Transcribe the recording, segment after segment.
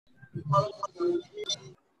Full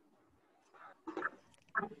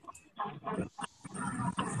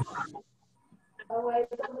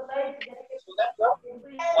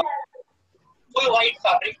white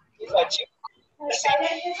fabric is achieved.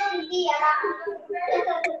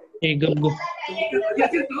 Hey, go.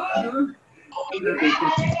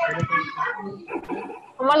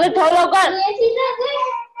 हमारे थोड़ा कर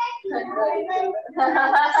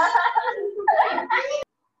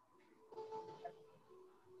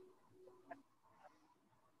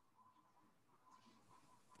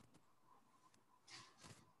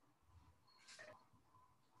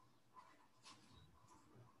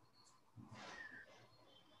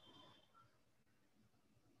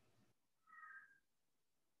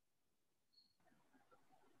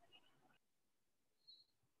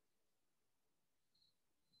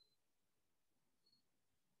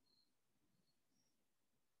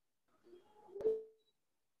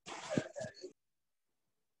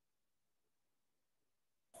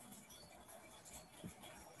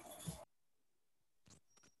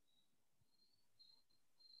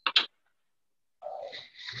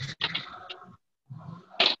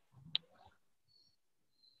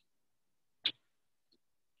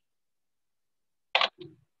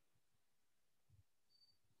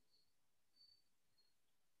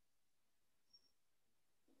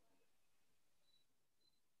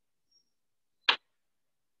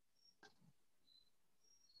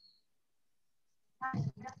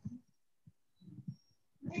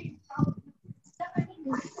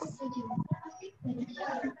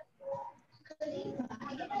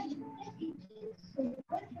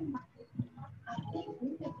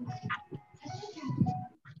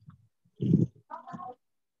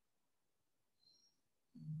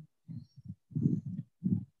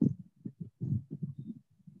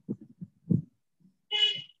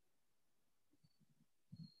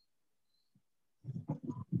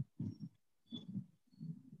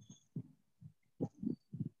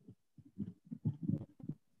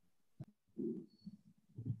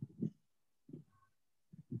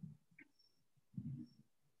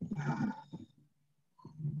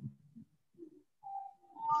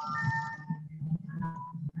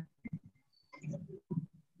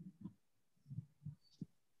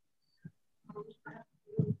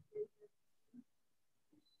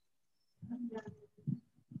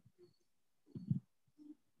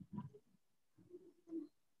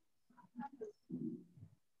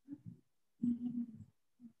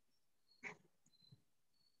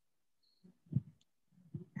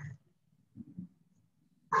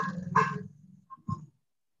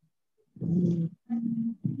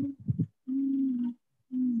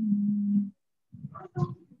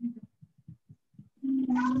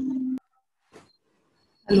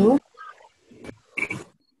Hello.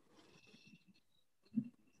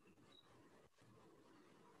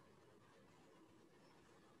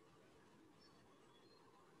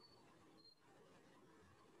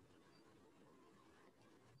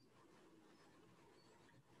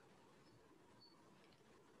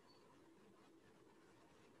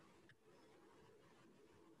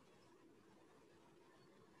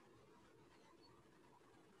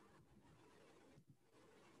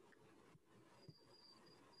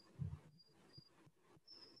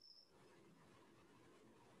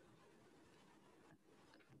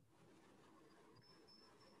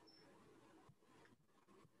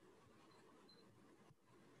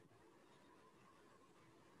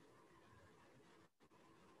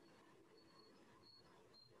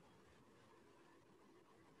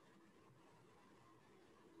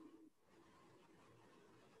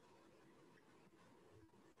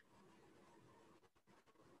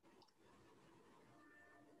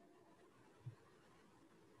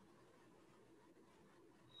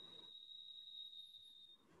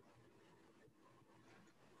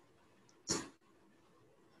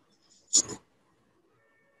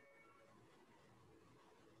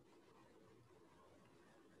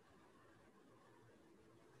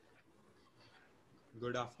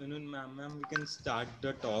 Good afternoon, ma'am. Ma'am, we can start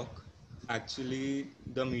the talk. Actually,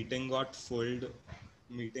 the meeting got full.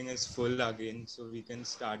 Meeting is full again, so we can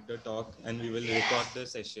start the talk and we will record the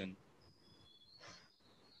session.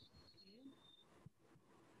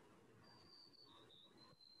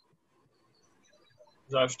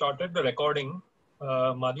 So I've started the recording.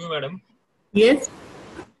 Madhavi madam. Yes.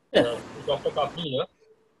 Dr. Kapni here.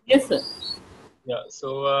 Yes, sir. Yeah.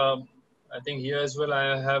 So I think here as well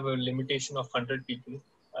I have a limitation of 100 people.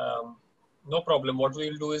 No problem. What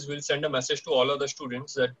we'll do is we'll send a message to all other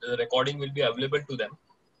students that the recording will be available to them.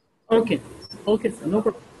 Okay. Okay, sir. No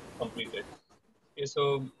problem. Completed. Okay.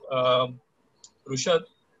 So Rushad.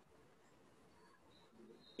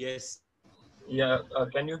 Yes. Yeah,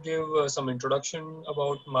 can you give some introduction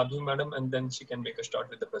about Madhavi madam, and then she can make a start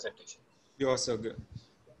with the presentation. Yes, sir. Good.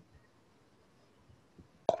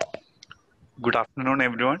 Good afternoon,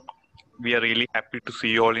 everyone. We are really happy to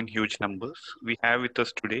see you all in huge numbers. We have with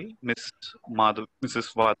us today Mrs.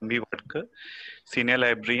 Madhavi Wadkar, Senior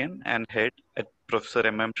Librarian and Head at Professor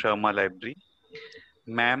M.M. Sharma Library.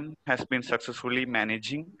 Ma'am has been successfully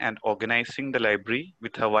managing and organizing the library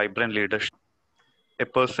with her vibrant leadership. A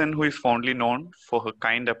person who is fondly known for her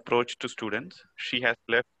kind approach to students, she has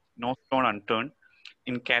left no stone unturned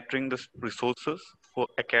in catering the resources for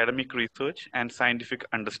academic research and scientific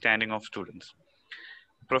understanding of students.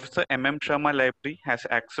 Professor M.M. Sharma Library has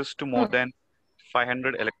access to more than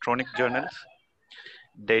 500 electronic journals,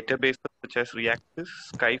 databases such as Reactis,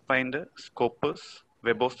 Skyfinder, Scopus,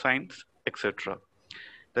 Web of Science, etc.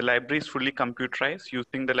 The library is fully computerized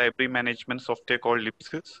using the library management software called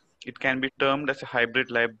Libsys. It can be termed as a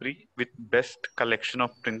hybrid library with best collection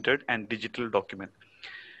of printed and digital documents.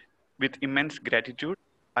 With immense gratitude,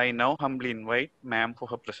 I now humbly invite ma'am for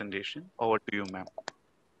her presentation. Over to you, ma'am.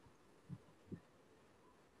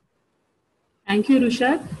 Thank you,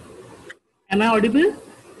 Rushad. Am I audible?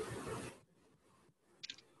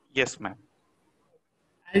 Yes, ma'am.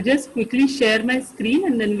 I'll just quickly share my screen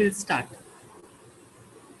and then we'll start.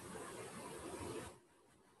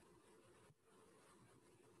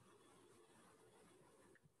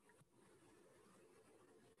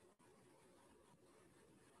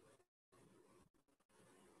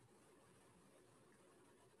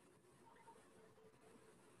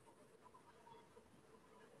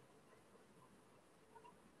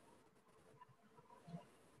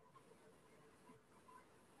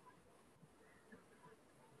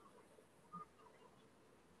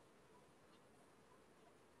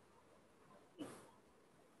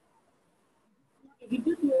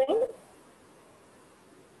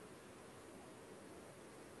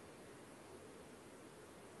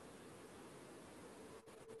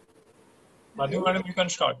 Madhavi madam, you can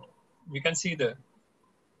start. We can see there.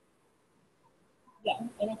 Yeah,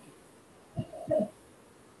 okay.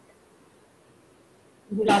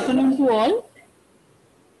 Good afternoon to all.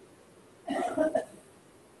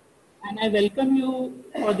 And I welcome you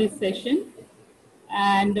for this session.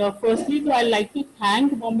 And firstly, I'd like to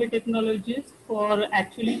thank Bombay Technologists for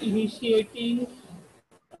actually initiating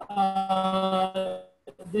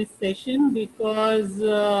this session because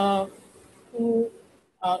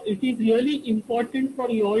it is really important for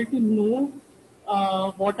you all to know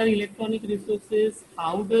what are electronic resources,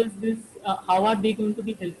 how are they going to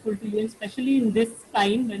be helpful to you, and especially in this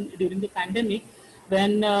time when during the pandemic,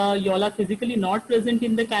 when you all are physically not present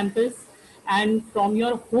in the campus and from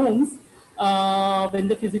your homes, when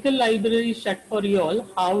the physical library is shut for you all,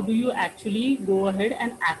 how do you actually go ahead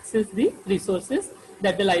and access the resources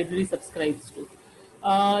that the library subscribes to?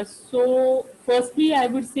 So firstly, I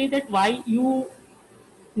would say that why you,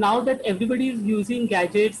 now that everybody is using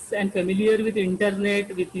gadgets and familiar with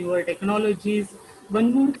internet, with newer technologies,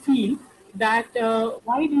 one would feel that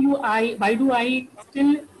why do I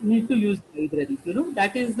still need to use library? You know,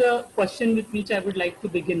 that is the question with which I would like to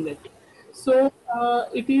begin with. So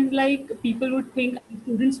it is like people would think,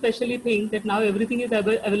 students especially think that now everything is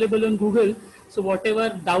available on Google. So whatever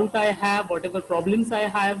doubt I have, whatever problems I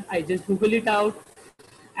have, I just Google it out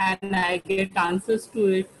and I get answers to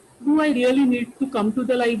it. Do I really need to come to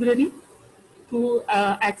the library to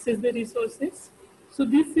access the resources? So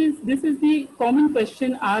this is the common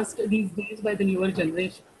question asked these days by the newer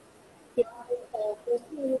generation. So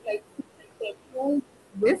firstly, I would like to say that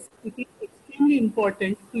yes, it is extremely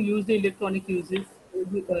important to use the electronic uses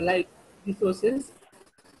like resources,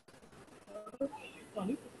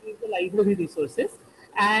 electronic, to use the library resources,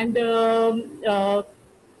 and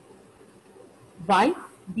why?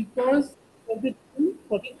 Because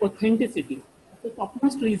for the authenticity. That's the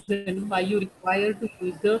topmost reason why you require to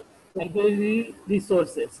use the library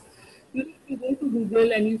resources. You if you go to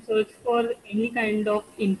Google and you search for any kind of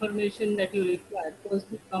information that you require, first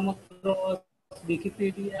you come across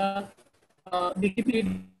Wikipedia.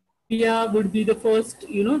 Wikipedia would be the first,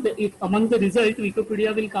 you know, if among the result,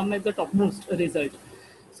 Wikipedia will come as the topmost result.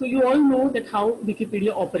 So you all know that how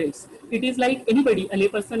Wikipedia operates. It is like anybody, a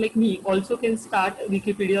layperson like me, also can start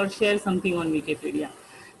Wikipedia or share something on Wikipedia.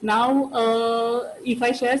 Now, if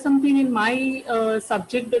I share something in my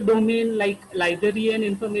subject domain like library and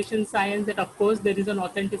information science, that of course there is an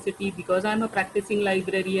authenticity because I'm a practicing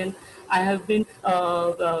librarian. I have been,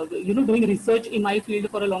 doing research in my field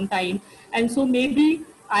for a long time, and so maybe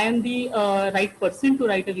I am the right person to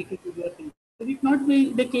write a Wikipedia page. It will not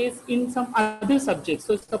be the case in some other subjects.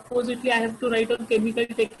 So supposedly I have to write on chemical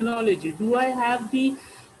technology. Do I have the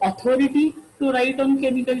authority to write on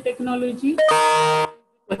chemical technology?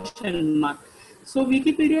 Question mark. So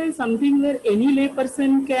Wikipedia is something where any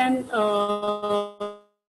layperson can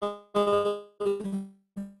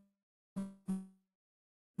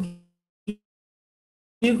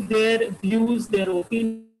give their views, their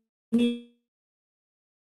opinions,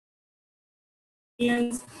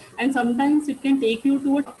 and sometimes it can take you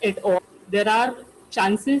to at all. There are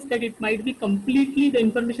chances that it might be completely, the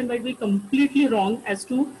information might be completely wrong as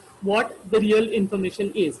to what the real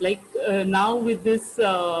information is. Like now with this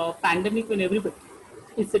pandemic, when everybody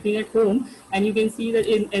is sitting at home, and you can see that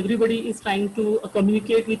everybody is trying to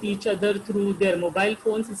communicate with each other through their mobile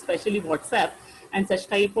phones, especially WhatsApp and such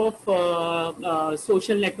type of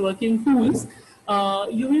social networking tools.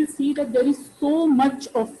 You will see that there is so much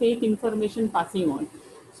of fake information passing on.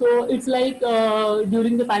 So it's like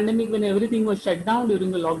during the pandemic, when everything was shut down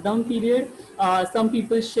during the lockdown period, some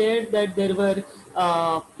people shared that there were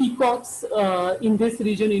peacocks in this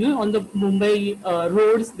region, on the Mumbai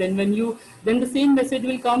roads. Then then the same message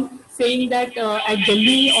will come saying that at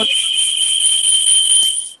Delhi or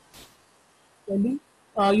Delhi,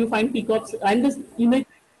 you find peacocks, and this image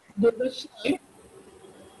they were shared.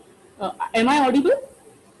 Am I audible?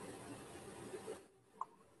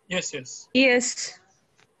 Yes, yes. Yes.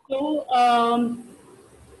 So,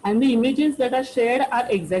 and the images that are shared are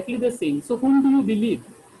exactly the same. So, whom do you believe?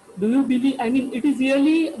 Do you believe? I mean, it is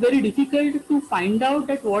really very difficult to find out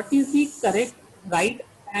that what is the correct, right,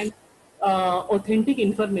 and authentic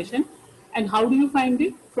information, and how do you find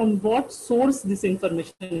it? From what source this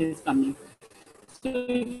information is coming? So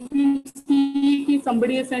if you see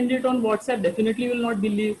somebody has sent it on WhatsApp, definitely will not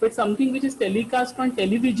believe. But something which is telecast on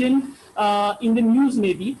television, in the news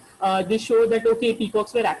maybe, they show that, okay,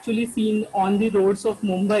 peacocks were actually seen on the roads of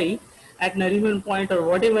Mumbai at Nariman Point or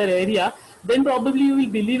whatever area, then probably you will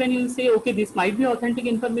believe and you will say, okay, this might be authentic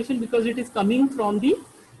information because it is coming from the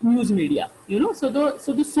news media. So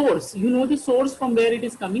the source, the source from where it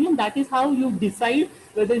is coming, and that is how you decide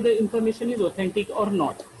whether the information is authentic or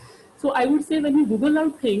not. So I would say when you Google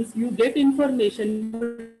out things, you get information,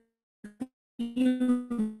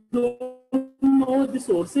 you don't know the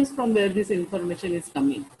sources from where this information is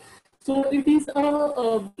coming. So it is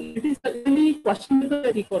really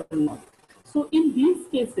questionable or not. So in these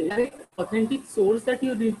cases, authentic source that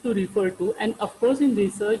you need to refer to, and of course in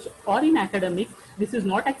research or in academics, this is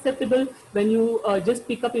not acceptable when you just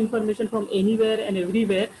pick up information from anywhere and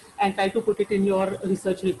everywhere and try to put it in your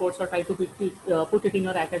research reports or try to put it in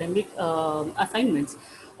your academic assignments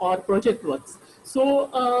or project works. So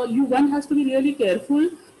one has to be really careful.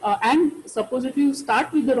 And suppose if you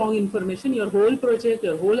start with the wrong information, your whole project,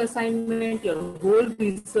 your whole assignment, your whole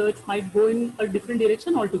research might go in a different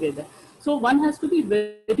direction altogether. So one has to be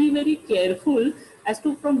very, very careful as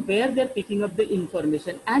to from where they're picking up the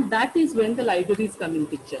information. And that is when the libraries come in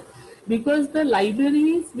picture. Because the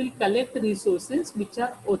libraries will collect resources which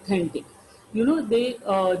are authentic. The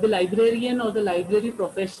librarian or the library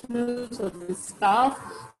professionals or the staff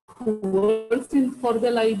who works for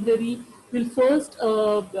the library will first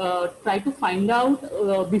try to find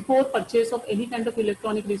out before purchase of any kind of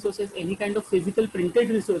electronic resources, any kind of physical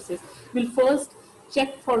printed resources, will first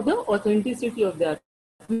check for the authenticity of that.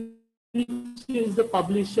 Which is the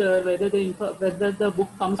publisher, whether the book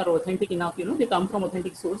comes are authentic enough, they come from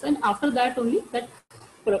authentic source, and after that only that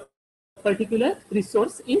particular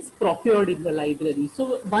resource is procured in the library.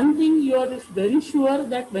 So one thing you are very sure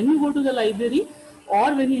that when you go to the library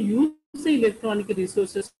or when you use the electronic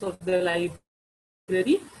resources of the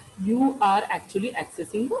library, you are actually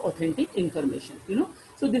accessing the authentic information.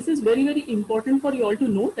 So this is very, very important for you all to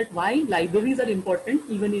know that why libraries are important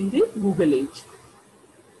even in the Google age.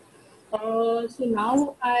 So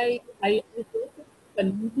now I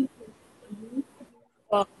conveniently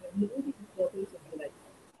know the importance of the library.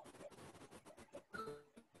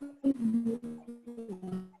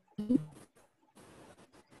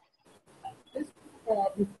 Just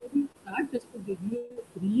before we start, just to give you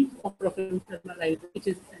a brief of Professor Sharma Library, which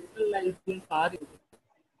is Central Library Far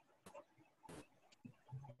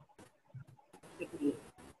It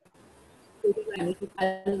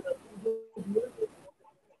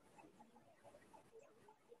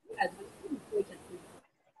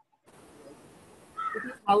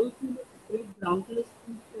is housed in a separate ground plus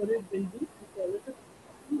two-story building as well as a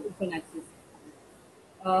open access.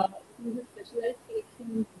 It is a specialized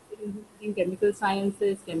collection including chemical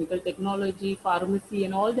sciences, chemical technology, pharmacy,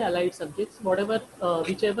 and all the allied subjects.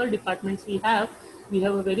 Whichever departments we have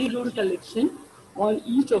a very good collection on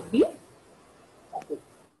each of the topics.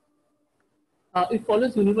 It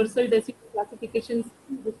follows universal decimal classification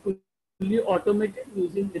scheme, which is fully automated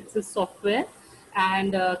using ICT software,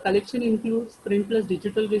 And collection includes print plus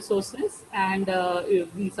digital resources, and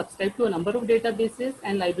we subscribe to a number of databases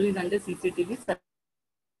and libraries under CCTV.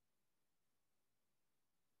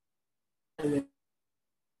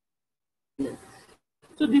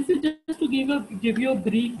 So this is just to give you a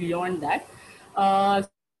brief beyond that.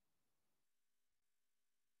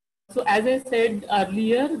 So as I said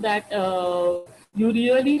earlier, that you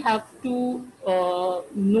really have to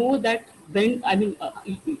know that when,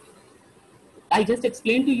 I just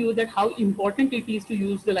explained to you that how important it is to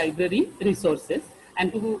use the library resources and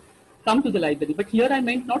to come to the library. But here I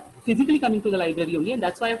meant not physically coming to the library only, and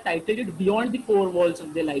that's why I've titled it Beyond the Four Walls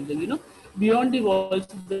of the Library, beyond the walls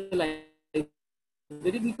of the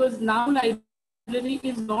library, because now library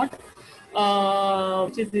is not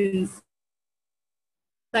which is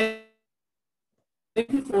inside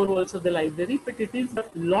the four walls of the library, but it is a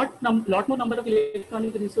lot more number of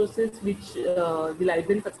electronic resources which the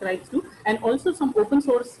library subscribes to, and also some open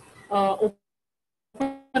source,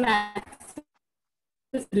 open access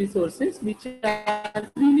resources which are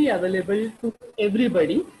freely available to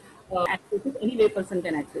everybody. Access it, any layperson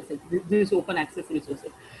can access it. This open access resources.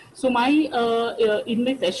 So in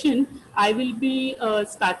my session, I will be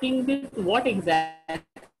starting with what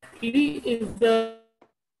exactly is the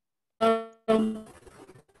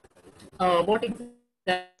what exactly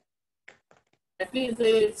is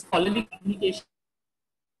a scholarly communication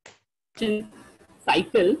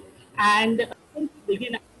cycle, and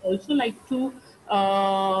begin. I also like to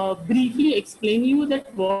briefly explain you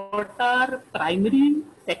that what are primary,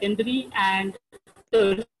 secondary, and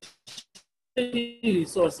tertiary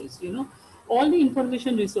resources. All the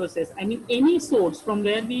information resources. I mean, any source from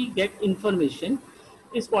where we get information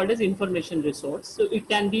is called as information resource. So it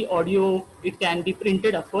can be audio, it can be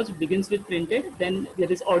printed. Of course, it begins with printed. Then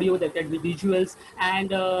there is audio, there can be visuals, and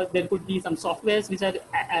there could be some softwares which are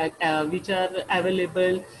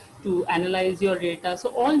available to analyze your data. So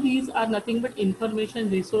all these are nothing but information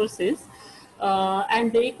resources,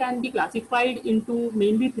 and they can be classified into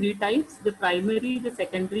mainly three types: the primary, the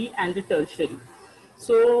secondary, and the tertiary.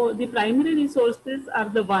 So the primary resources are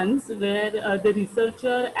the ones where the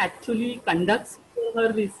researcher actually conducts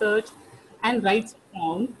her research and writes it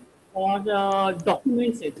down, or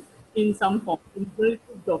documents it in some form. It is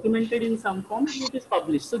documented in some form and it is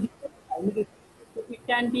published. So these are the primary resources. So it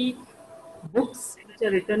can be books which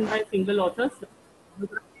are written by single authors,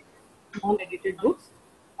 non-edited books.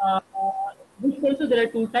 Uh, Books also, there are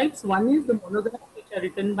two types. One is the monographs which are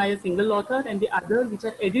written by a single author, and the other which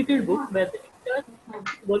are edited books where the editor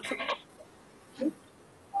works.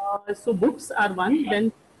 So books are one.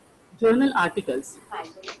 Then journal articles.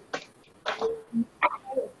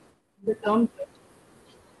 The term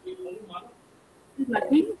is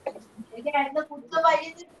nothing.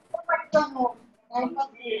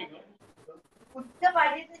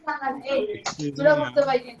 Excuse me, ma'am.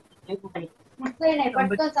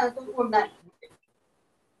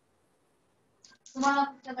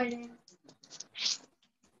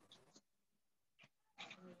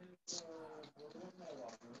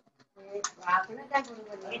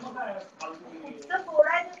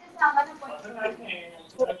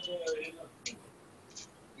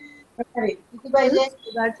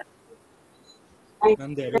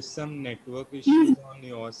 Ma'am, there is some network issues on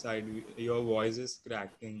your side. Your voice is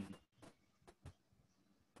cracking.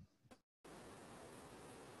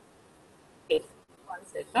 Okay, one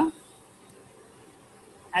second.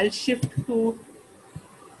 I'll shift to.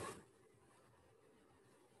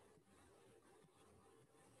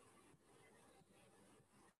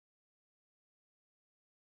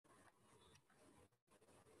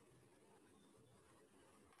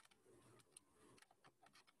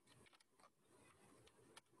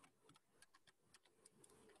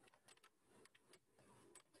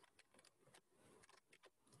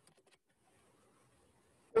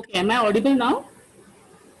 Okay, am I audible now?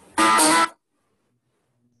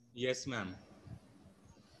 Yes, ma'am.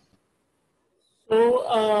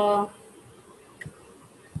 So,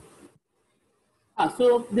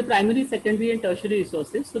 so the primary, secondary, and tertiary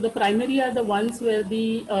resources. So the primary are the ones where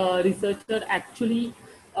the researcher actually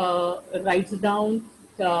writes down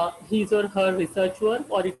his or her research work,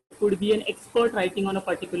 or it could be an expert writing on a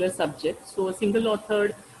particular subject. So a single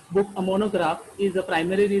authored book, a monograph, is a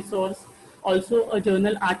primary resource. Also a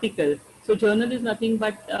journal article. So journal is nothing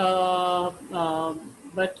but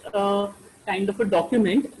kind of a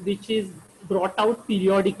document which is brought out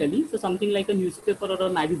periodically. So something like a newspaper or a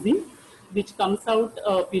magazine, which comes out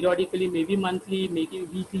periodically, maybe monthly, maybe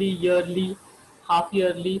weekly, yearly, half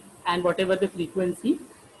yearly, and whatever the frequency.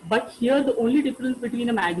 But here the only difference between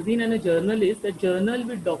a magazine and a journal is that journal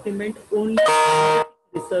will document only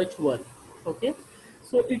research work. Okay,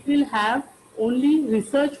 so it will have only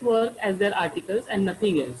research work as their articles and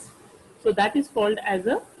nothing else. So that is called as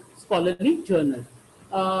a scholarly journal.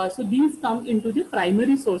 So these come into the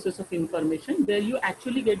primary sources of information where you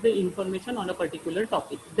actually get the information on a particular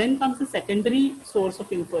topic. Then comes the secondary source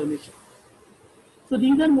of information. So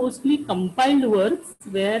these are mostly compiled works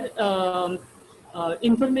where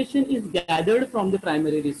information is gathered from the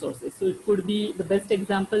primary resources. So it could be, the best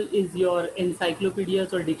example is your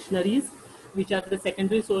encyclopedias or dictionaries, which are the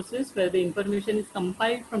secondary sources where the information is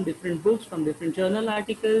compiled from different books, from different journal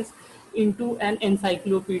articles into an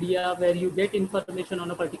encyclopedia where you get information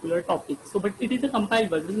on a particular topic. So, but it is a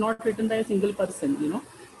compiled work, it is not written by a single person, you know.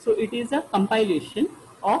 So it is a compilation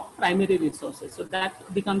of primary resources. So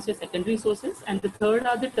that becomes your secondary sources. And the third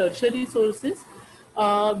are the tertiary sources,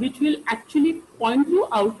 which will actually point you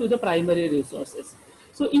out to the primary resources.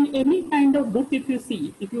 So in any kind of book, if you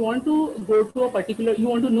see, if you want to go to a particular, you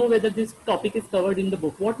want to know whether this topic is covered in the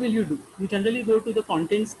book, what will you do? You generally go to the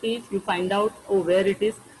contents page, you find out where it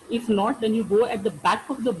is. If not, then you go at the back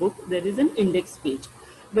of the book, there is an index page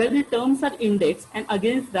where the terms are indexed and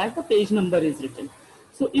against that the page number is written.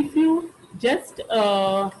 So if you just,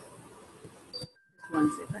 one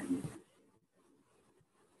second.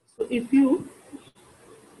 So if you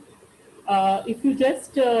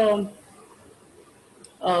just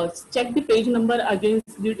check the page number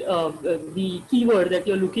against the keyword that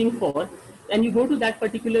you're looking for, and you go to that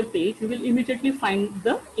particular page, you will immediately find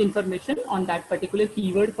the information on that particular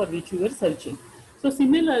keyword for which you are searching. So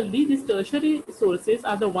similarly, these tertiary sources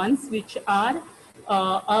are the ones which are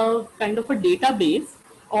a kind of a database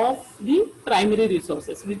of the primary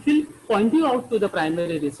resources, which will point you out to the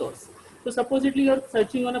primary resource. So supposedly you're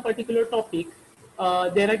searching on a particular topic.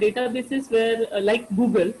 There are databases where, like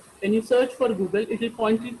Google, when you search for Google, it will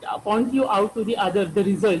point you out to the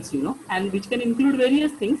results, you know, and which can include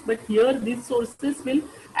various things. But here, these sources will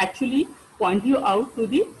actually point you out to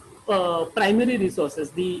the primary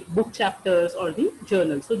resources, the book chapters or the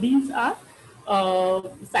journals. So these are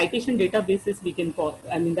citation databases, we can call.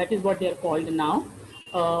 I mean, that is what they are called now.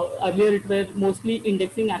 Earlier, it were mostly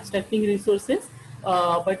indexing, abstracting resources.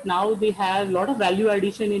 But now they have a lot of value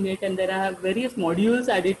addition in it, and there are various modules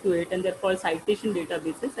added to it, and they're called citation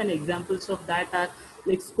databases, and examples of that are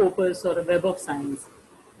like Scopus or Web of Science.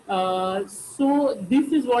 So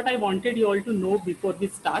this is what I wanted you all to know before we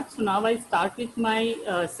start. So now I start with my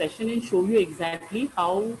session and show you exactly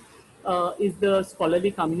how is the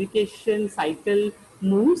scholarly communication cycle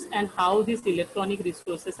moves and how these electronic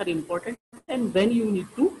resources are important and when you need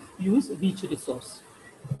to use which resource.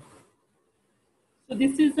 So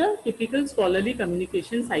this is a typical scholarly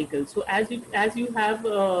communication cycle. So as you have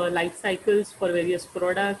life cycles for various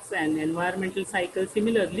products and environmental cycles,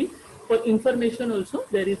 similarly for information also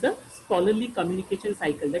there is a scholarly communication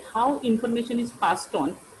cycle, that how information is passed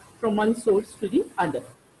on from one source to the other,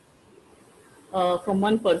 from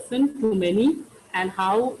one person to many, and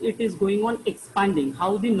how it is going on expanding,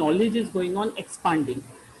 how the knowledge is going on expanding.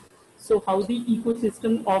 So how the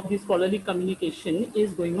ecosystem of this scholarly communication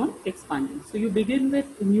is going on expanding. So you begin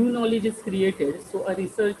with new knowledge is created. So a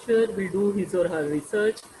researcher will do his or her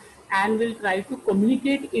research and will try to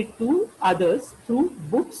communicate it to others through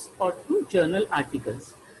books or through journal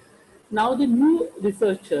articles. Now the new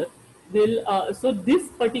researcher will, so this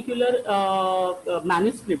particular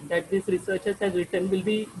manuscript that this researcher has written will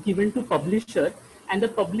be given to publisher, and the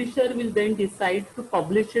publisher will then decide to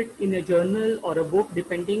publish it in a journal or a book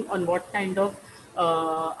depending on what kind of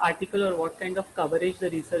article or what kind of coverage the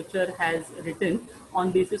researcher has written.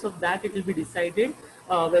 On basis of that, it will be decided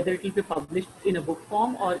whether it will be published in a book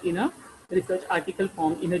form or in a research article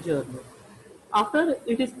form in a journal. After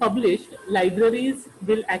it is published, libraries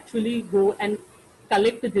will actually go and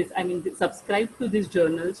collect this, I mean subscribe to these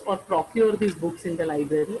journals or procure these books in the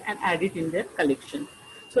library and add it in their collection.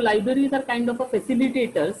 So libraries are kind of a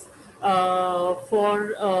facilitators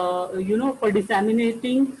for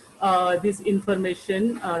disseminating this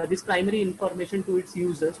information, this primary information to its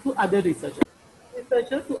users, to other researchers,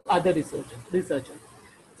 to other researchers.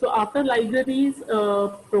 So after libraries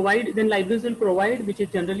provide, then libraries will provide, which is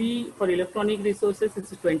generally for electronic resources,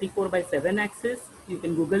 it's a 24/7 access. You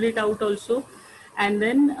can Google it out also. And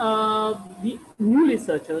then the new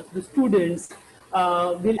researchers, the students,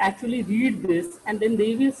 will actually read this, and then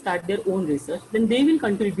they will start their own research. Then they will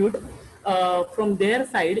contribute from their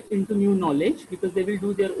side into new knowledge, because they will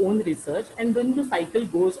do their own research, and then the cycle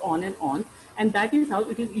goes on and on. And that is how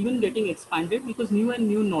it is even getting expanded, because new and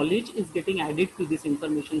new knowledge is getting added to this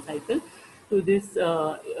information cycle, to this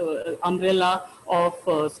umbrella of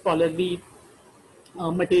scholarly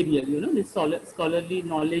material, this scholarly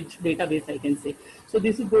knowledge database, I can say. So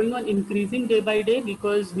this is going on increasing day by day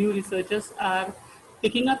because new researchers are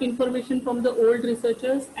picking up information from the old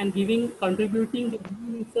researchers and contributing the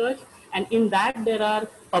new research. And in that, there are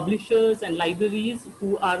publishers and libraries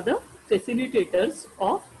who are the facilitators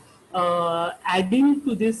of adding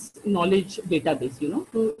to this knowledge database,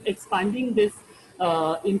 to expanding this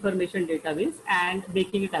information database and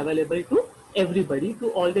making it available to everybody, to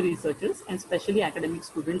all the researchers and especially academic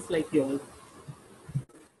students like you all.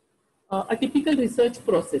 A typical research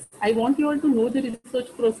process. I want you all to know the research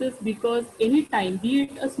process because any time, be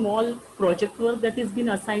it a small project work that has been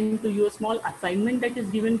assigned to you, a small assignment that is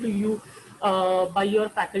given to you by your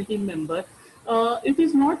faculty member, it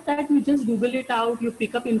is not that you just Google it out, you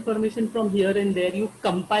pick up information from here and there, you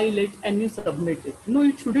compile it and you submit it. No,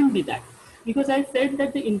 it shouldn't be that. Because I said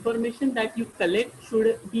that the information that you collect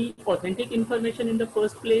should be authentic information in the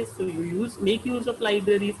first place. So you make use of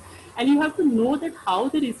libraries, and you have to know that how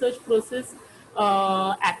the research process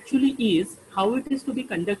actually is, how it is to be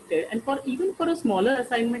conducted. And even for a smaller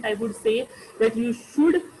assignment, I would say that you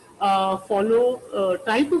should try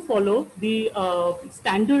to follow the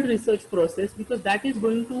standard research process, because that is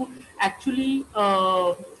going to actually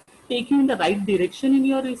take you in the right direction in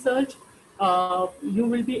your research. You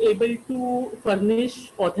will be able to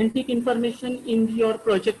furnish authentic information in your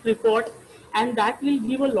project report, and that will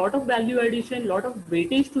give a lot of value addition, lot of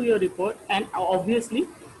weightage to your report, and obviously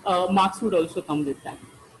marks would also come with that.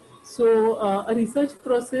 So a research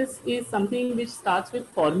process is something which starts with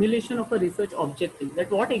formulation of a research objective, that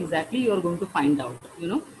what exactly you are going to find out,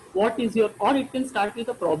 what is your, or it can start with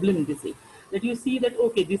a problem, that you see that,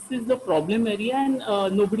 okay, this is the problem area and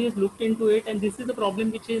nobody has looked into it, and this is the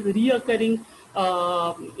problem which is reoccurring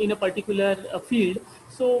in a particular field.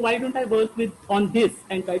 So why don't I work on this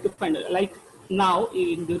and try to find it? Like now,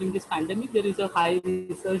 during this pandemic, there is a high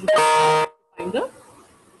research to find a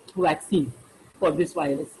vaccine for this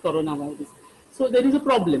virus, coronavirus. So there is a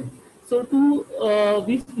problem. So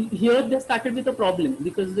here they started with a problem,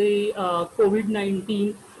 because the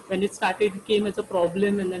COVID-19, when it started, came as a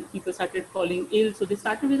problem, and then people started falling ill. So they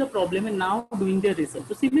started with a problem and now doing their research.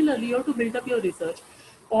 So similarly, you have to build up your research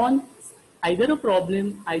on either a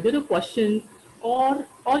problem, either a question, or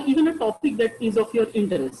even a topic that is of your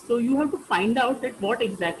interest. So you have to find out that what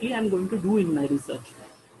exactly I'm going to do in my research.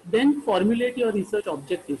 Then formulate your research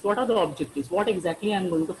objectives. What are the objectives? What exactly I'm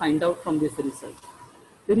going to find out from this research?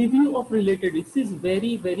 The review of related. This is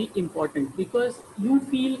very, very important, because you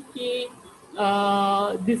feel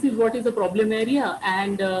this is what is the problem area,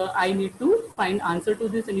 and I need to find answer to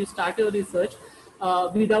this, and you start your research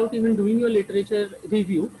without even doing your literature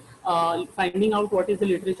review, finding out what is the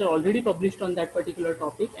literature already published on that particular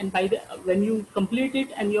topic. And when you complete it,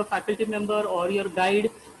 and your faculty member or your guide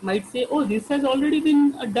might say, oh, this has already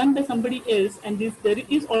been done by somebody else, and there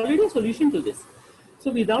is already a solution to this.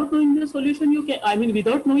 So without knowing the solution,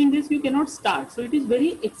 without knowing this, you cannot start. So it is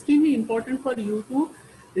very extremely important for you to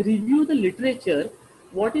review the literature,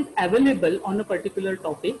 what is available on a particular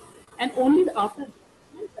topic, and only after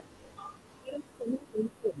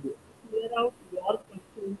clear out your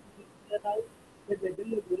questions, clear out that whether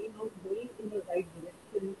you're going in the right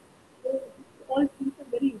direction. So all things are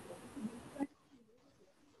very important.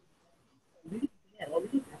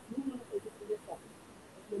 Already happening on a particular topic.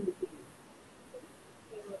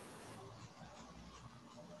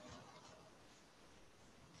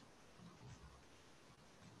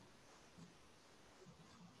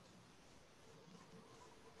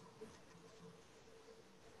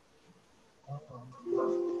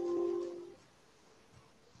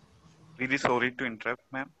 Really sorry to interrupt,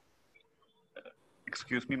 ma'am.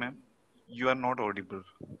 Excuse me, ma'am. You are not audible.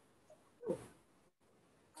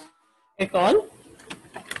 At all?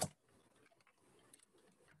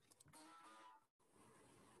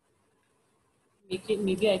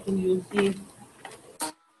 Maybe I can use the...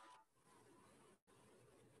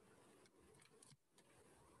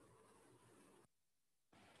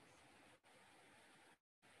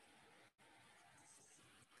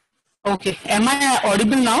 Okay, am I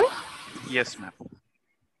audible now? Yes, ma'am.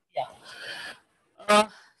 Yeah.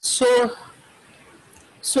 So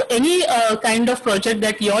any kind of project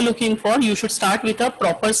that you're looking for, you should start with a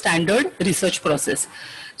proper standard research process.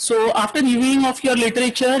 So after reviewing of your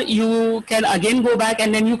literature, you can again go back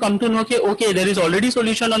and then you come to know, okay, there is already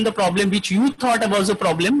solution on the problem which you thought was a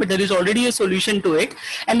problem, but there is already a solution to it.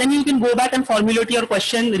 And then you can go back and formulate your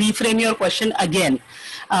question, reframe your question again.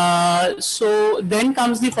 So then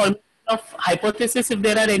comes the formulation of hypothesis, if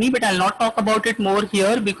there are any, but I'll not talk about it more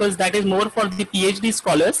here because that is more for the PhD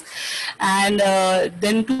scholars. And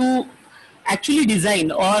then to actually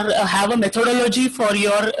design or have a methodology for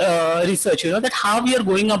your research, that how you're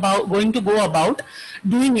going to go about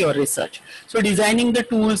doing your research. So designing the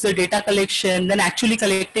tools, the data collection, then actually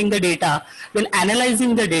collecting the data, then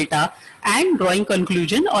analyzing the data, and drawing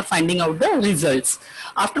conclusion or finding out the results.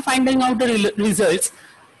 After finding out the results,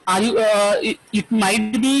 are you it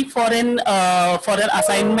might be for an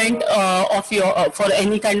assignment of your for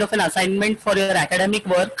any kind of an assignment for your academic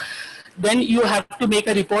work. Then you have to make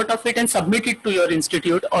a report of it and submit it to your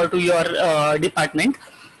institute or to your department.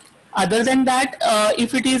 Other than that,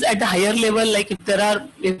 if it is at the higher level, like if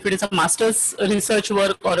it is a master's research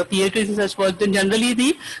work or a PhD research work, then generally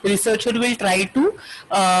the researcher will try to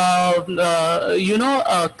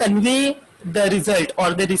convey the result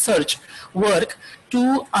or the research work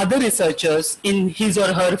to other researchers in his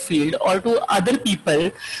or her field or to other people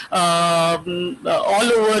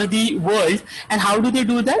all over the world. And how do they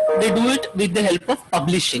do that? They do it with the help of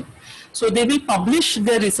publishing. So they will publish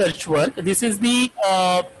their research work. This is the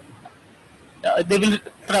they will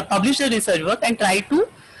publish their research work and try to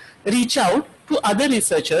reach out to other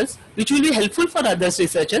researchers, which will be helpful for other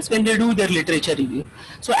researchers when they do their literature review.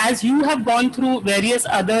 So as you have gone through various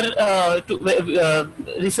other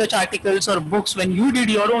research articles or books when you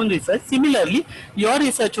did your own research, similarly, your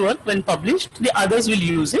research work when published, the others will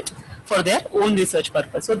use it for their own research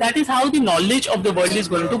purpose. So that is how the knowledge of the world is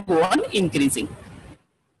going to go on increasing.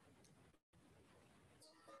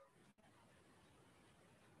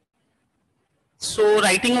 So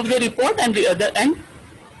writing of the report and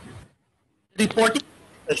reporting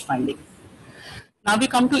research findings. Now we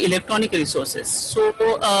come to electronic resources. So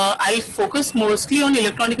I focus mostly on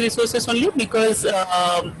electronic resources only because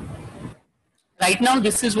right now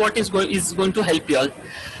this is what is going to help you all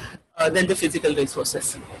than the physical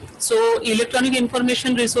resources. So electronic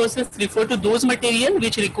information resources refer to those material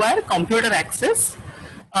which require computer access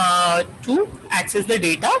to access the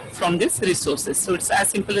data from these resources. So it's as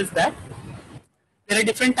simple as that. There are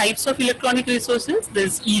different types of electronic resources.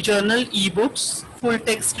 There's e-journal, e-books, full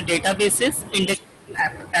text databases, indexing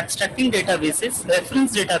abstracting databases,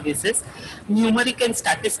 reference databases, numeric and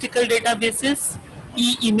statistical databases,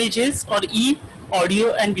 e-images or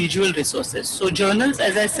e-audio and visual resources. So journals,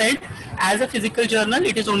 as I said, as a physical journal,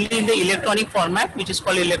 it is only in the electronic format, which is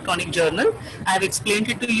called electronic journal. I have explained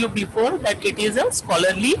it to you before that it is a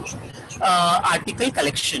scholarly article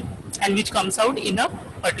collection and which comes out in a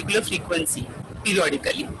particular frequency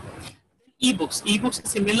periodically. E-books. E-books is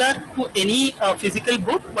similar to any physical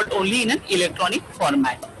book, but only in an electronic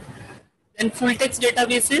format. Then full text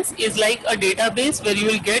databases is like a database where you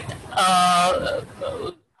will get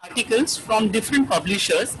articles from different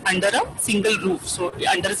publishers under a single roof, so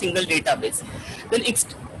under a single database. Then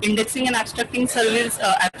indexing and abstracting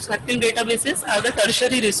abstracting databases are the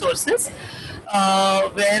tertiary resources,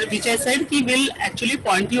 which I said will actually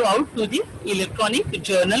point you out to the electronic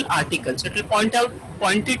journal articles. It will point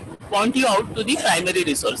you out to the primary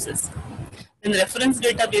resources. Then reference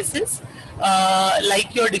databases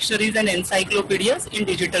like your dictionaries and encyclopedias in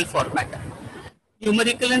digital format.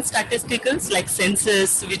 Numerical and statisticals like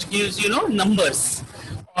census, which gives numbers,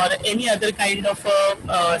 or any other kind of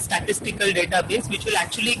statistical database which will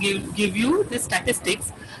actually give you the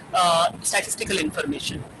statistics, statistical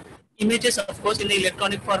information. Images, of course, in the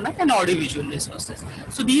electronic format, and audiovisual resources.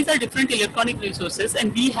 So these are different electronic resources,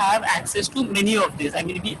 and we have access to many of these. I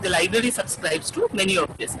mean, the library subscribes to many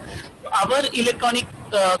of these. Our electronic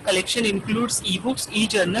collection includes e-books,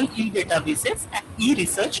 e-journal, e-databases, and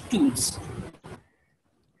e-research tools.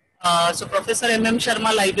 So Professor M.M.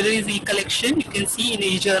 Sharma Library's e-collection, you can see in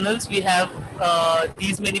e-journals we have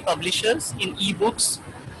these many publishers. In e-books,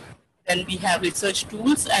 then we have research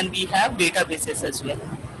tools and we have databases as well.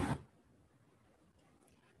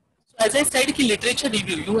 So as I said, literature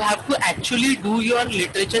review, you have to actually do your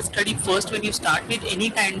literature study first when you start with any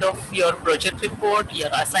kind of your project report, your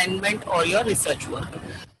assignment or your research work.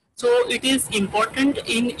 So it is important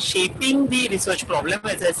in shaping the research problem,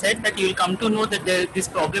 as I said, that you will come to know that this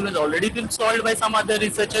problem has already been solved by some other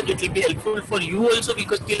researcher. It will be helpful for you also,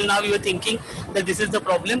 because till now you are thinking that this is the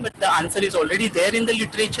problem, but the answer is already there in the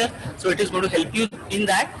literature. So it is going to help you in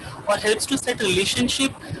that, or helps to set a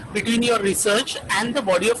relationship between your research and the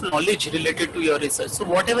body of knowledge related to your research. So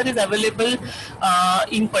whatever is available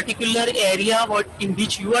in particular area in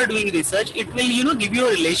which you are doing research, it will give you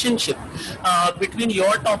a relationship between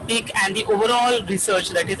your topic and the overall research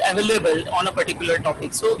that is available on a particular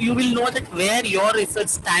topic. So you will know that where your research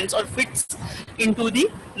stands or fits into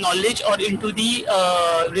the knowledge or into the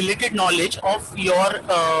related knowledge of your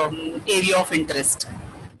area of interest.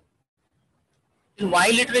 Why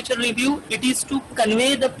literature review? It is to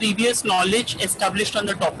convey the previous knowledge established on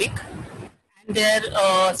the topic their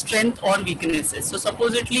strength or weaknesses. So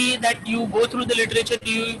supposedly that you go through the literature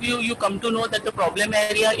review, you come to know that the problem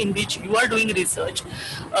area in which you are doing research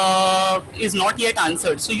is not yet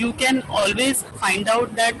answered. So you can always find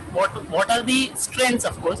out that what are the strengths,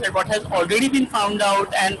 of course, and what has already been found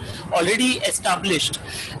out and already established.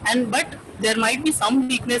 And but there might be some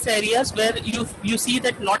weakness areas where you see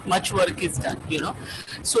that not much work is done,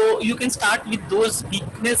 so you can start with those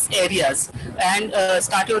weakness areas and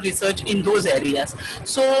start your research in those areas.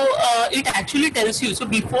 So it actually tells you, so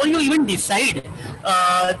before you even decide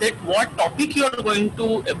that what topic you are going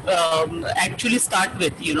to actually start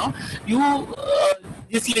with,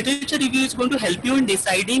 this literature review is going to help you in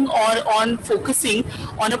deciding or on focusing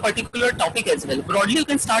on a particular topic as well. Broadly, you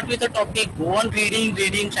can start with a topic, go on reading,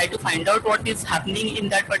 try to find out what is happening in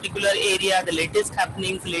that particular area, the latest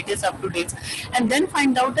happenings, latest up-to-dates, and then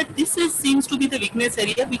find out that this seems to be the weakness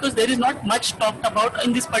area because there is not much talked about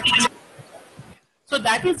in this particular. So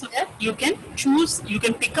that is where you can choose, you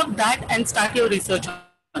can pick up that and start your research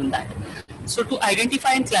on that. So to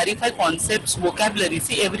identify and clarify concepts, vocabulary,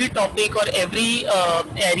 see every topic or every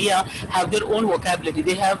area have their own vocabulary,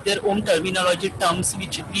 they have their own terminology, terms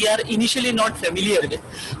which we are initially not familiar with.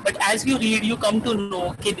 But as you read, you come to know,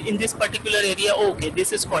 okay, in this particular area, okay,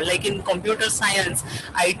 this is called, like in computer science,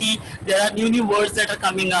 IT, there are new words that are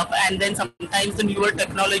coming up, and then sometimes the newer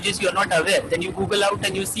technologies you are not aware. Then you Google out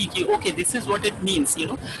and you see, okay, this is what it means,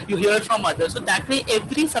 you hear from others. So that way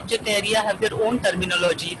every subject area have their own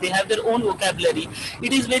terminology, they have their own vocabulary.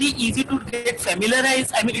 It is very easy to get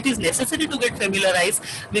familiarized. I mean, it is necessary to get familiarized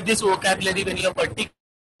with this vocabulary when you are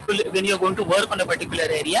going to work on a particular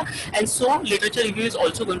area, and so literature review is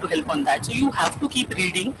also going to help on that. So you have to keep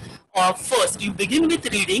reading. First, you begin with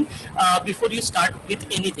reading before you start with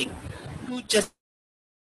anything. To justify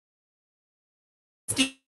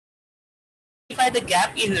the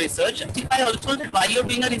gap in research, justify also that why you're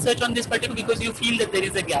doing a research on this particular, because you feel that there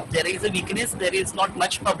is a gap, there is a weakness, there is not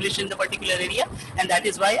much published in the particular area, and that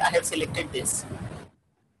is why I have selected this.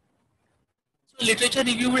 So literature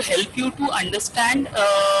review will help you to understand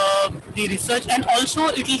the research, and also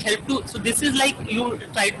it will help to, so this is like you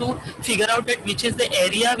try to figure out that which is the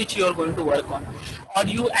area which you are going to work on, or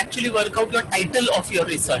you actually work out your title of your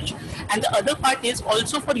research. And the other part is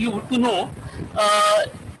also for you to know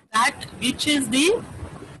that which is the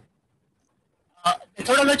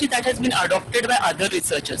methodology that has been adopted by other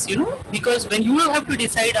researchers, because when you have to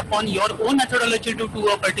decide upon your own methodology to do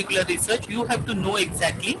a particular research, you have to know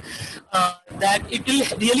exactly that it will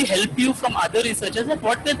really help you from other researchers that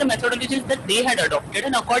what were the methodologies that they had adopted,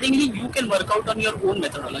 and accordingly you can work out on your own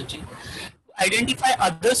methodology. Identify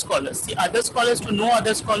other scholars, see other scholars, to know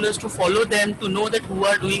other scholars, to follow them, to know that who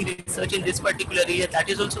are doing research in this particular area, that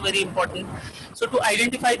is also very important. So to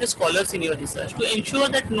identify the scholars in your research, to ensure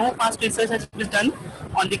that no past research has been done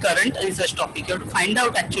on the current research topic. You have to find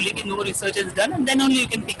out actually that no research is done, and then only you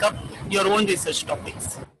can pick up your own research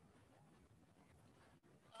topics.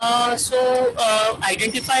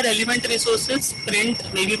 Identify relevant resources,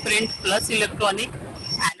 maybe print plus electronic,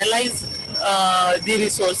 analyze the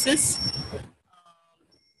resources,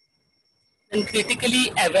 and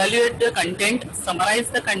critically evaluate the content, summarize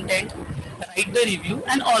the content, write the review,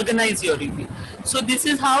 and organize your review. So this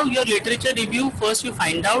is how your literature review, first you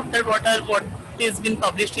find out that what has been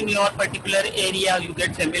published in your particular area, you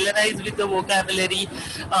get familiarized with the vocabulary,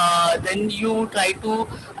 then you try to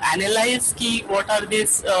analyze what are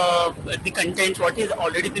the content, what is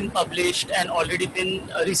already been published and already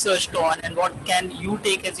been researched on, and what can you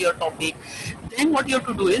take as your topic. Then what you have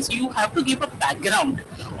to do is you have to give a background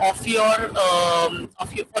of for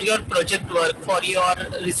your project work, for your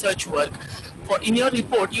research work. In your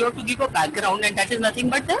report, you have to give a background, and that is nothing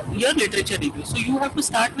but your literature review. So you have to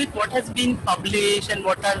start with what has been published and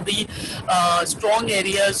what are the strong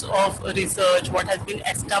areas of research, what has been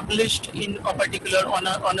established in a particular on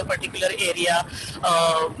a particular area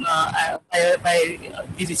by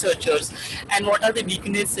the researchers, and what are the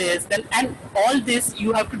weaknesses. Then and all this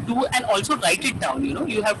you have to do, and also write it down.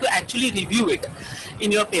 You have to actually review it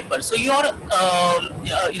in your paper. So your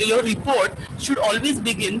report should always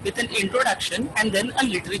begin with an introduction and then a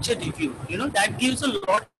literature review. That gives a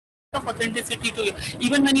lot of authenticity to you.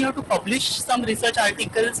 Even when you have to publish some research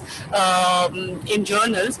articles in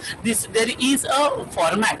journals, there is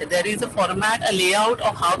a format, a layout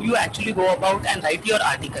of how you actually go about and write your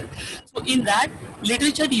article. So in that,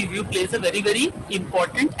 literature review plays a very, very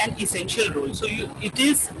important and essential role. So it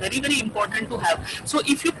is very, very important to have. So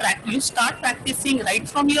if you start practicing right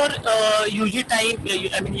from your UG time,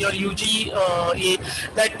 your UG,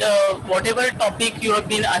 that whatever topic you have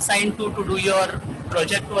been assigned to do your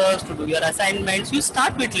project works, to do your assignments, you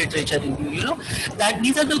start with literature review. You know that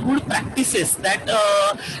these are the good practices that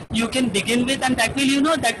you can begin with, and that will, you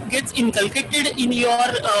know, that gets inculcated in your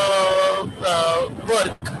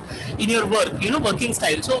work. In your work, you know, working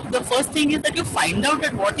style. So the first thing is that you find out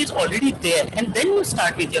that what is already there, and then you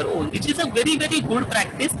start with your own, which is a very, very good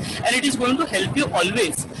practice, and it is going to help you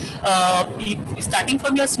always, starting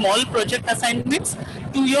from your small project assignments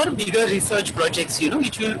to your bigger research projects, you know,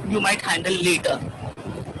 which you might handle later.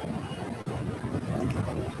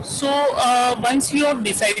 So once you have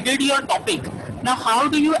decided your topic, now how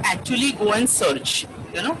do you actually go and search?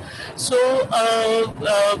 You know, so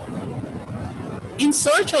in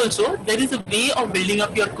search also, there is a way of building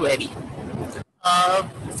up your query.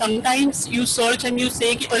 Sometimes you search and you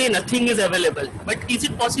say, "Arey, nothing is available." But is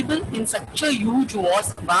it possible in such a huge,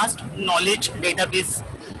 vast knowledge database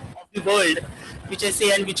of the world, which I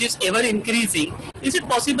say, and which is ever increasing, is it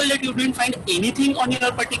possible that you didn't find anything on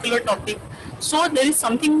your particular topic? So there is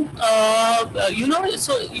something, you know,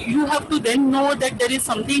 so you have to then know that there is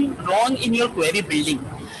something wrong in your query building.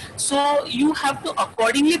 So you have to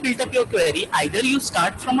accordingly build up your query. Either you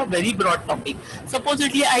start from a very broad topic.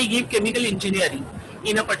 Supposedly I give chemical engineering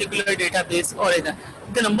in a particular database, or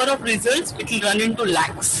the number of results, it will run into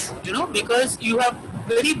lakhs, you know, because you have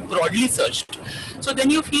very broadly searched. So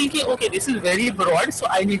then you feel, okay, this is very broad, so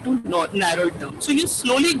I need to narrow it down. So you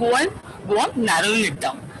slowly go on narrowing it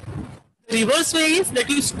down. Reverse way is that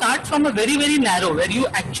you start from a very, very narrow, where you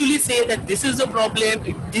actually say that this is the problem,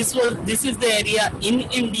 this is the area in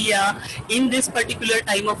India, in this particular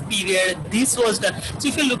time of period, this was done. So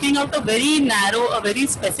if you're looking out a very narrow, a very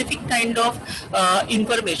specific kind of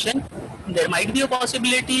information, there might be a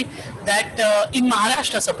possibility that in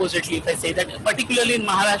Maharashtra, supposedly, if I say that, particularly in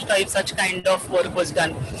Maharashtra, if such kind of work was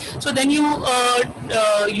done, so then you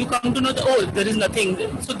come to know that, oh, there is nothing.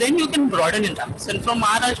 So then you can broaden it up. So from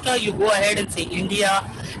Maharashtra, you go ahead and say India,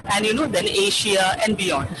 and you know, then Asia and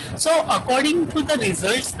beyond. So according to the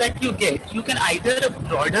results that you get, you can either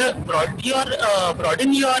broaden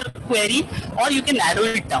your query, or you can narrow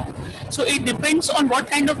it down. So it depends on what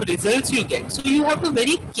kind of results you get. So you have to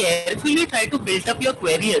very carefully try to build up your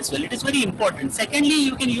query as well. It is very important. Secondly,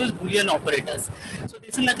 you can use Boolean operators. So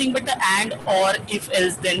this is nothing but the and, or, if,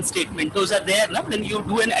 else, then statement. Those are there now. When you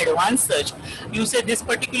do an advanced search, you say this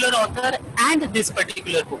particular author and this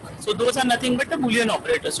particular book. So those are nothing but the Boolean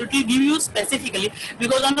operators. So it will give you specifically,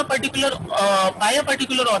 because on a particular, by a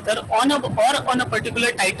particular author, on a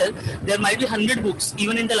particular title, there might be 100 books,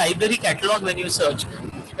 even in the library catalog when you search.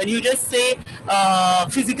 When you just say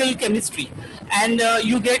physical chemistry, and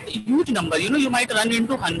you get a huge number, you know, you might run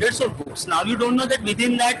into hundreds of books. Now you don't know that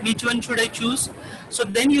within that, which one should I choose? So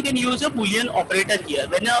then you can use a Boolean operator here.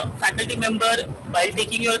 When a faculty member, while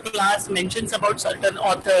taking your class, mentions about certain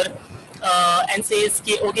author, and says,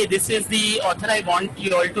 okay, this is the author, I want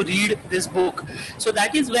you all to read this book. So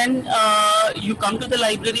that is when you come to the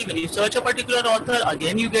library, when you search a particular author,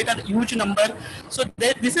 again you get a huge number. So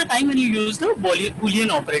this is a time when you use the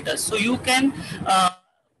Boolean operators. So you can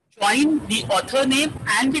join the author name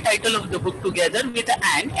and the title of the book together with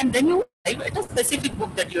an and then you arrive at a specific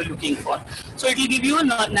book that you're looking for. So it will give you a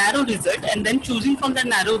narrow result, and then choosing from that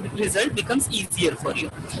narrow result becomes easier for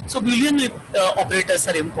you. So Boolean operators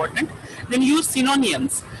are important. Then use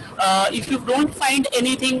synonyms. If you don't find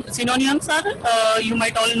anything, synonyms are, you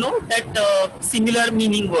might all know that similar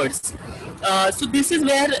meaning words. So this is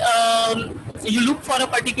where you look for a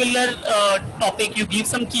particular topic, you give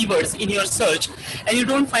some keywords in your search and you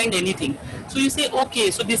don't find anything. So you say,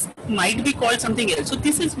 okay, so this might be called something else. So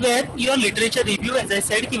this is where your literature review, as I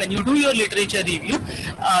said, when you do your literature review,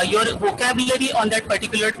 your vocabulary on that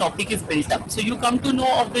particular topic is built up. So you come to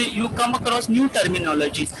know you come across new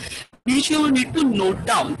terminologies, which you need to note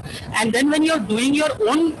down. And then when you're doing your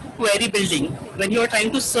own query building, when you're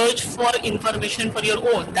trying to search for information for your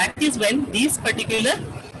own, that is when these particular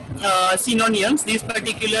synonyms, this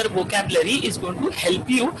particular vocabulary is going to help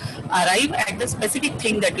you arrive at the specific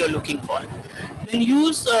thing that you're looking for. Then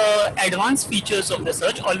use advanced features of the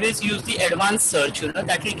search. Always use the advanced search, you know,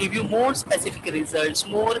 that will give you more specific results,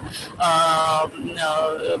 more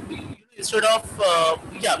instead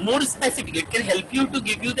of more specific. It can help you to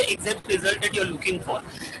give you the exact result that you're looking for.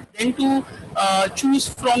 Then to choose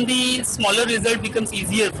from the smaller result becomes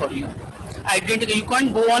easier for you. Identical, you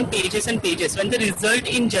can't go on pages and pages. When the result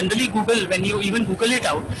in generally Google, when you even Google it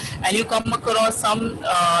out and you come across some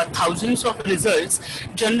thousands of results,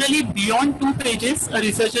 generally beyond 2 pages a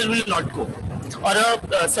researcher will not go, or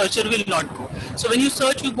a searcher will not go. So when you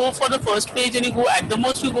search, you go for the first page and you go, at the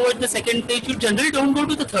most you go at the second page, you generally don't go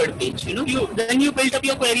to the third page, you know, then you build up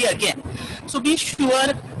your query again. So be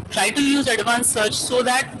sure try to use advanced search so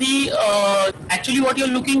that the actually what you're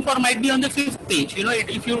looking for might be on the 5th page. You know,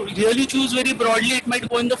 if you really choose very broadly, it might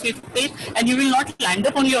go in the 5th page, and you will not land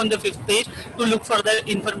up only on the 5th page to look for the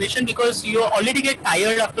information, because you already get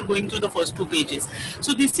tired after going through the first 2 pages.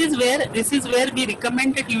 So this is where we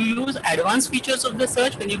recommend that you use advanced features of the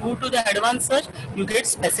search. When you go to the advanced search, you get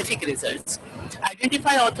specific results.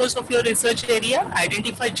 Identify authors of your research area,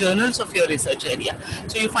 identify journals of your research area.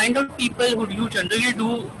 So you find out people who you generally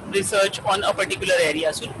do research on a particular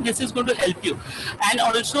area. So this is going to help you. And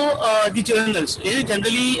also the journals.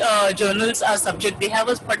 Generally journals are subject, they have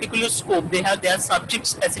a particular scope, they are subject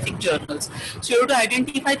specific journals. So you have to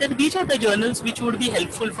identify that which are the journals which would be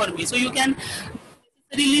helpful for me. So you can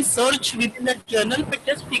really search within the journal, but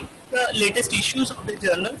just pick the latest issues of the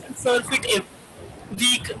journal and surf it every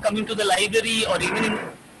week coming to the library or even in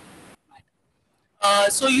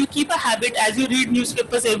so you keep a habit as you read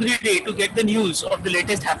newspapers every day to get the news of the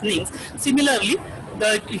latest happenings. Similarly,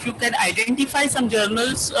 if you can identify some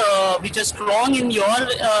journals which are strong in your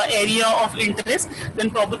area of interest, then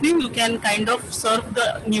probably you can kind of surf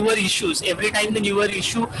the newer issues. Every time the newer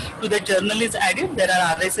issue to the journal is added, there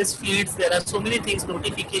are RSS feeds, there are so many things,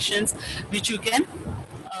 notifications, which you can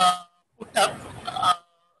put up.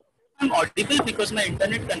 I'm audible because my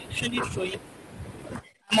internet connection is showing.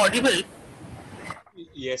 I'm audible.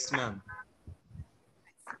 Yes, ma'am.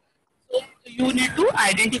 So you need to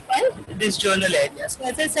identify this journal area. So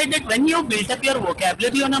as I said, that when you build up your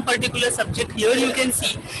vocabulary on a particular subject, here you can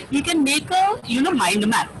see you can make a mind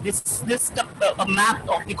map. A map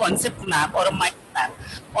of the concept map or a mind map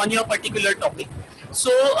on your particular topic. So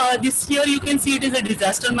this here you can see it is a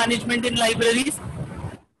disaster management in libraries.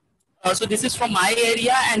 So this is from my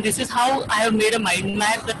area, and this is how I have made a mind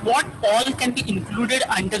map that what all can be included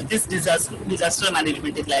under this disaster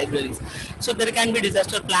management in libraries. So there can be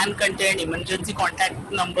disaster plan content, emergency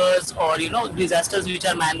contact numbers, or disasters which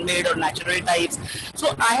are man-made or natural types.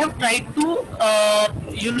 So I have tried to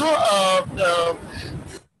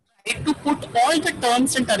try to put all the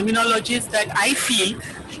terms and terminologies that I feel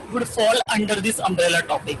would fall under this umbrella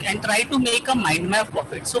topic and try to make a mind map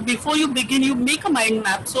of it. So before you begin, you make a mind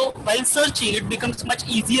map. So while searching, it becomes much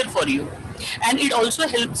easier for you. And it also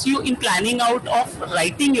helps you in planning out of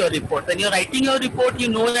writing your report. When you're writing your report, you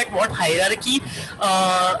know that what hierarchy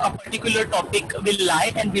a particular topic will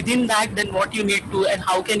lie, and within that, then what you need to, and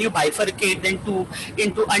how can you bifurcate then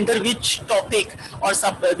into under which topic or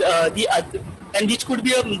and which could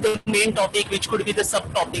be the main topic, which could be the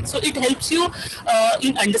subtopic. So it helps you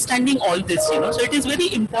in understanding all this, So it is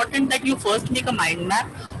very important that you first make a mind map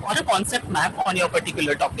or a concept map on your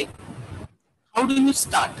particular topic. How do you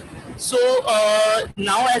start? So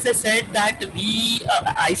now, as I said, that we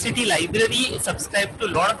ICT library subscribe to a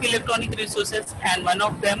lot of electronic resources, and one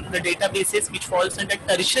of them, the databases, which falls under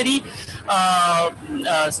tertiary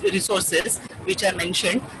resources, which I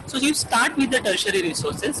mentioned. So you start with the tertiary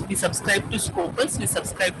resources. We subscribe to Scopus, we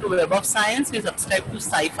subscribe to Web of Science, we subscribe to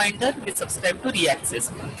SciFinder, we subscribe to Reaxis.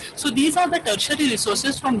 So these are the tertiary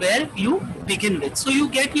resources from where you begin with. So you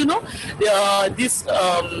get, these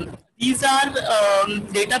are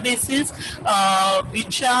databases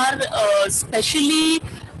which are specially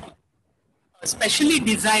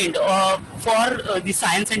designed for the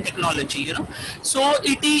science and technology, So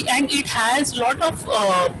it has a lot of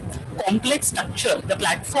complex structure. The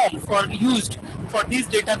platform used for these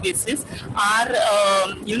databases are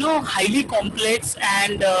highly complex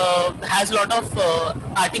and has a lot of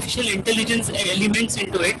artificial intelligence elements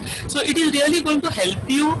into it. So it is really going to help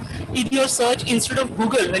you in your search instead of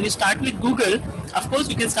Google. When you start with Google, of course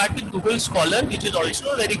you can start with Google Scholar, which is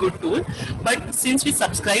also a very good tool, but since we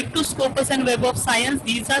subscribe to Scopus and Web of Science,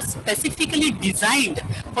 these are specifically designed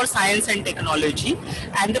for science and technology,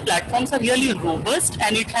 and the platforms are really robust,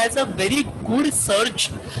 and it has a very good search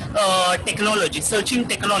searching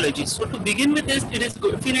technology. So to begin with this, it is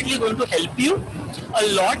definitely going to help you a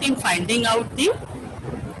lot in finding out the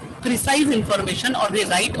precise information or the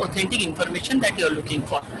right authentic information that you are looking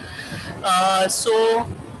for. So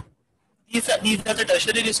these are the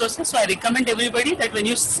tertiary resources. So I recommend everybody that when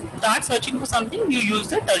you start searching for something, you use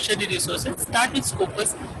the tertiary resources. Start with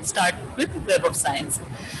Scopus, start with Web of Science.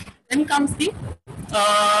 Then comes the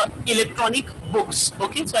electronic books.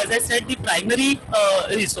 Okay, so as I said, the primary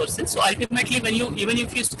resources. So ultimately, even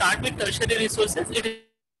if you start with tertiary resources, it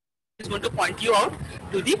is going to point you out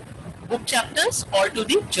to the book chapters or to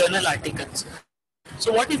the journal articles.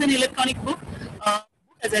 So what is an electronic book?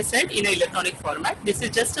 As I said, in an electronic format. This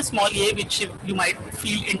is just a small A which you might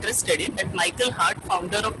feel interested in. That Michael Hart,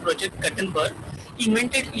 founder of Project Gutenberg,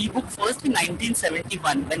 invented e-book first in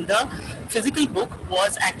 1971 when the physical book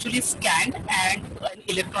was actually scanned and an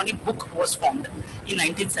electronic book was formed in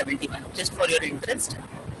 1971, just for your interest.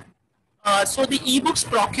 So the e-books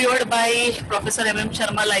procured by Professor M.M.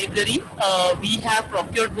 Sharma Library, we have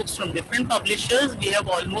procured books from different publishers. We have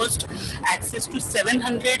almost access to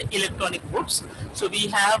 700 electronic books. So we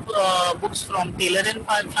have books from Taylor and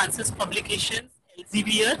Francis Publications,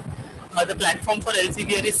 Elsevier. The platform for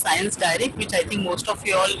Elsevier is Science Direct, which I think most of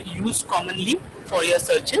you all use commonly for your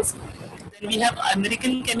searches. Then we have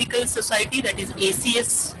American Chemical Society, that is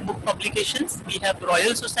ACS book publications. We have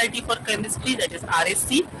Royal Society for Chemistry, that is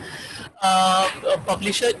RSC.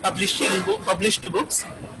 Published books.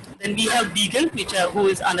 Then we have Beagle, who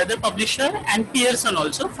is another publisher, and Pearson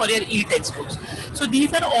also for your e-textbooks. So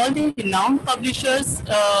these are all the renowned publishers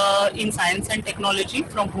in science and technology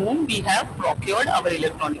from whom we have procured our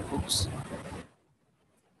electronic books.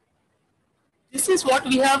 This is what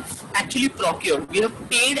we have actually procured. We have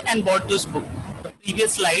paid and bought those books. The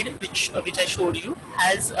previous slide, which I showed you,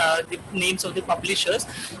 has the names of the publishers.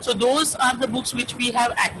 So those are the books which we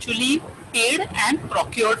have actually paid and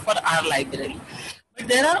procured for our library. But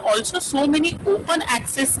there are also so many open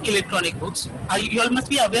access electronic books. You all must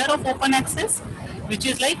be aware of open access, which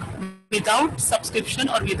is like without subscription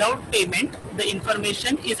or without payment, the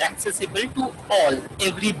information is accessible to all,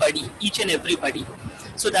 everybody, each and everybody.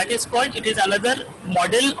 So that is called, it is another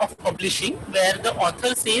model of publishing where the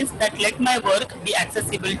author says that let my work be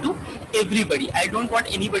accessible to everybody. I don't want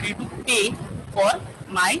anybody to pay for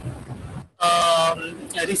my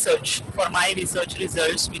research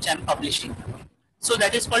results which I am publishing. So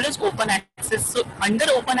that is called as open access. So under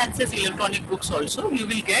open access electronic books also, you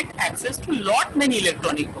will get access to lot many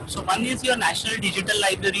electronic books. So one is your National Digital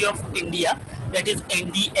Library of India, that is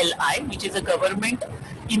NDLI, which is a government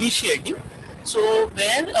initiative. So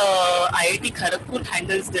where IIT Kharagpur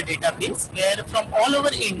handles the database, where from all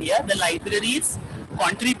over India, the libraries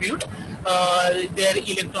contribute their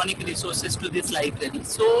electronic resources to this library.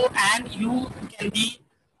 So, and you can be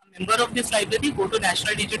a member of this library, go to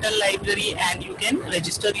National Digital Library and you can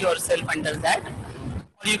register yourself under that.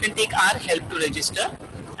 Or you can take our help to register.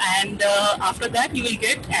 And after that, you will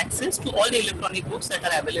get access to all the electronic books that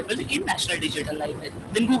are available in National Digital Library.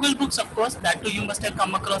 Then Google Books, of course, that too you must have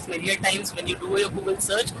come across many times when you do your Google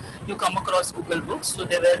search, you come across Google Books. So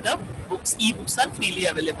there were the books, e-books are freely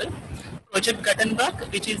available. Project Gutenberg,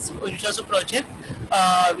 which was a project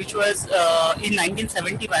which was in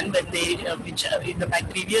 1971 when they, in the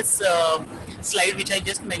previous slide which I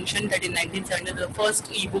just mentioned, that in 1970 the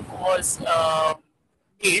first e-book was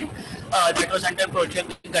made, that was under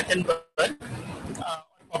Project Gutenberg,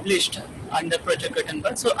 published under Project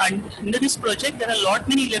Gutenberg. So under this project, there are a lot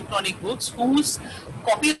many electronic books whose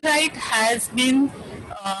copyright has been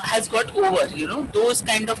has got over, you know, those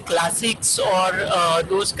kind of classics or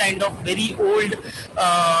those kind of very old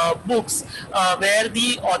books where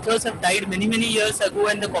the authors have died many years ago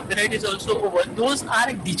and the copyright is also over. Those are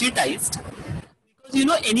digitized. You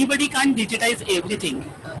know, anybody can't digitize everything,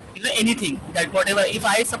 you know, anything, that whatever, if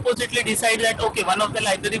I supposedly decide that, okay, one of the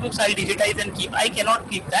library books I'll digitize and keep, I cannot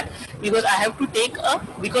keep that because I have to take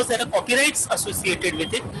because there are copyrights associated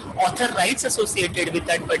with it, author rights associated with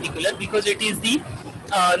that particular, because it is the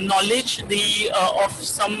knowledge of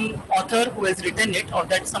some author who has written it, or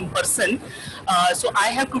that some person. So I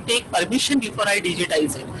have to take permission before I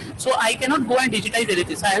digitize it. So I cannot go and digitize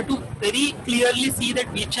everything. So I have to very clearly see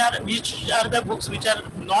that which are the books which are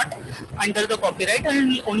not under the copyright,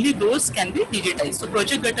 and only those can be digitized. So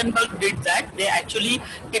Project Gutenberg did that. They actually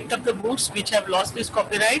picked up the books which have lost this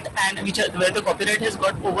copyright and where the copyright has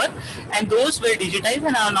got over, and those were digitized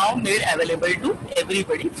and are now made available to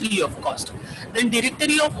everybody free of cost. Then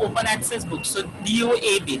Directory of Open Access Books, so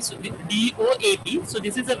DOAB. So DOAB. So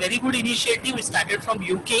this is a very good initiative. It started from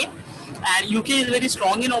UK. And UK is very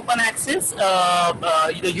strong in open access.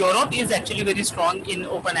 Europe is actually very strong in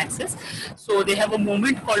open access. So they have a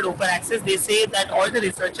movement called open access. They say that all the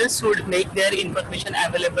researchers should make their information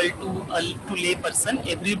available to lay person,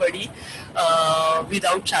 everybody,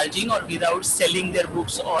 without charging or without selling their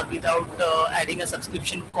books or without adding a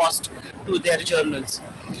subscription cost to their journals.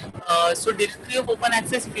 So Directory of Open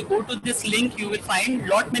Access, if you go to this link, you will find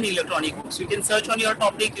lot many electronic books. You can search on your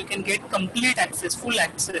topic, you can get complete access, full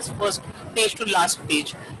access, first page to last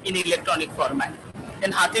page in electronic format.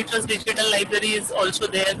 Then Hathitrust Digital Library is also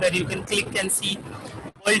there, where you can click and see.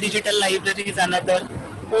 World Digital Library is another.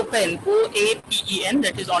 Open, OAPEN,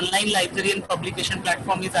 that is Online Library and Publication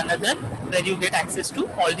Platform, is another, where you get access to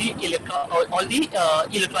all the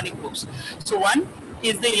electronic books. So one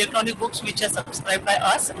is the electronic books which are subscribed by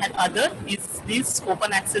us, and other is these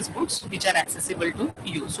open access books which are accessible to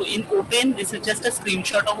you. So in open, this is just a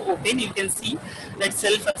screenshot of open. You can see that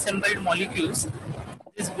self-assembled molecules.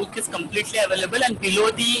 This book is completely available, and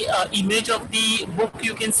below the image of the book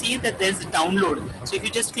you can see that there's a download. So if you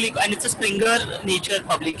just click, and it's a Springer Nature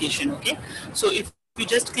publication, okay? So if you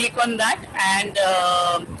just click on that, and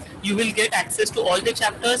you will get access to all the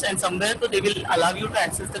chapters, and somewhere so they will allow you to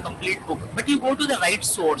access the complete book. But you go to the right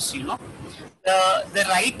source, you know, the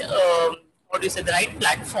right what do you say, the right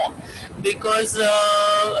platform, because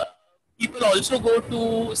people also go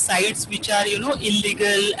to sites which are, you know,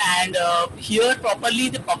 illegal, and here properly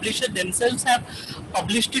the publisher themselves have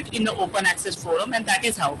published it in the open access forum, and that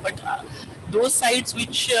is how. But those sites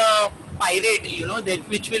which pirate, you know,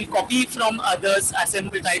 which will copy from others,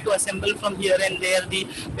 try to assemble from here and there,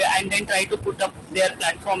 and then try to put up their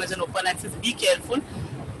platform as an open access, be careful.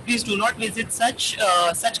 Please do not visit such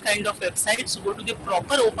kind of websites. Go to the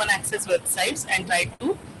proper open access websites and try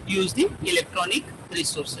to use the electronic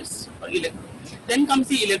resources. Then comes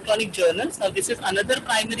the electronic journals. Now this is another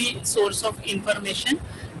primary source of information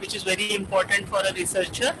which is very important for a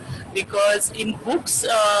researcher, because in books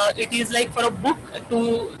it is like for a book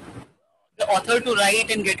to the author to write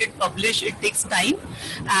and get it published, it takes time,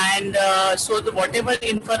 and so whatever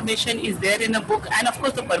information is there in a book, and of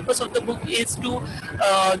course the purpose of the book is to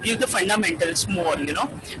give the fundamentals more, you know,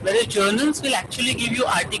 whereas journals will actually give you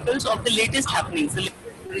articles of the latest happenings, the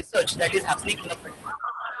research that is happening in the field.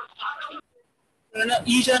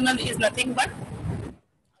 E-journal is nothing but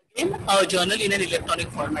again a journal in an electronic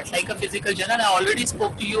format, like a physical journal. I already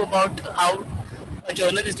spoke to you about how a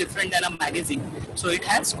journal is different than a magazine. So it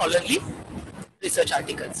has scholarly research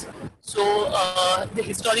articles. So the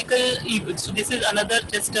historical, so this is another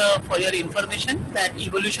just for your information, that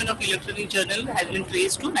evolution of electronic journal has been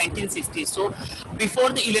traced to 1960s. So before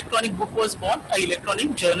the electronic book was born, an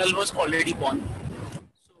electronic journal was already born.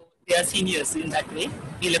 So they are seniors in that way.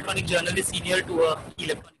 Electronic journal is senior to a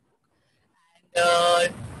electronic book.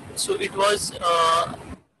 And so it was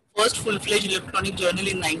first full-fledged electronic journal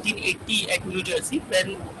in 1980 at New Jersey,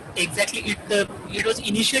 when exactly it was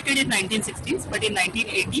initiated in 1960s, but in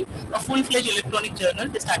 1980 a full-fledged electronic journal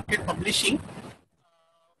they started publishing,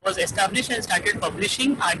 was established and started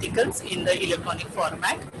publishing articles in the electronic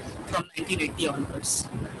format from 1980 onwards.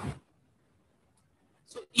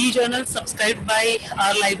 So e-journals subscribed by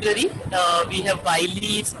our library, we have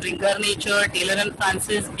Wiley, Springer Nature, Taylor and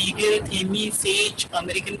Francis, Beagle, Theme, Sage,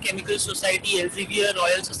 American Chemical Society, Elsevier,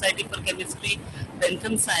 Royal Society for Chemistry,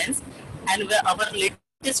 Bentham Science, and our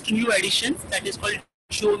latest new editions, that is called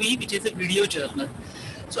Jovi, which is a video journal.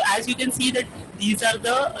 So as you can see that these are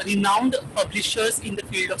the renowned publishers in the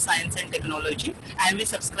field of science and technology, and we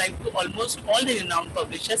subscribe to almost all the renowned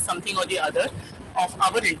publishers, something or the other of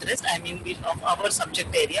our interest, I mean of our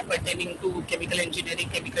subject area pertaining to chemical engineering,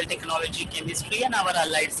 chemical technology, chemistry, and our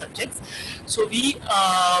allied subjects. So we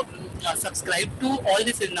subscribe to all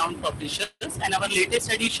these renowned publishers, and our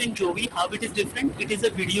latest edition, Jovi, how it is different, it is a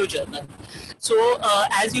video journal. So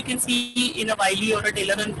as you can see in a Wiley or a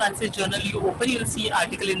Taylor and Francis journal, you open, you will see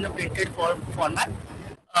article in the printed format.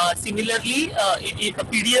 Similarly, a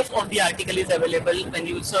PDF of the article is available when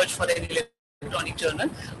you search for an electronic journal.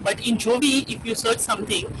 But in Jovi, if you search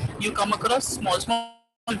something, you come across small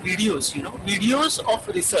videos, you know, videos of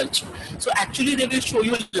research. So actually they will show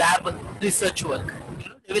you lab research work. You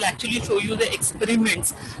know, they will actually show you the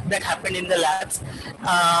experiments that happened in the labs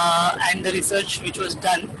and the research which was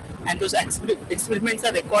done, and those experiments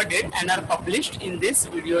are recorded and are published in this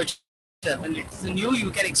video journal. It is new,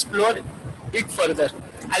 you can explore it further.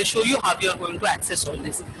 I'll show you how you are going to access all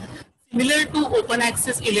this. Similar to open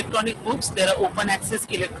access electronic books, there are open access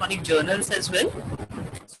electronic journals as well.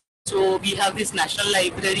 So we have this National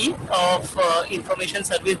Library of Information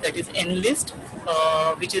Service, that is Enlist,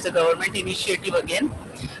 which is a government initiative again.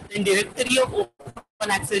 Then Directory of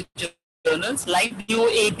Open Access Journals like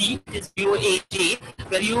DOAB, is DOAJ,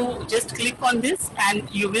 where you just click on this and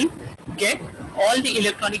you will get all the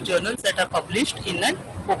electronic journals that are published in an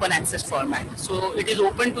open access format. So it is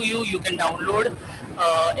open to you, you can download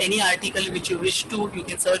any article which you wish to, you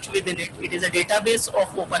can search within it. It is a database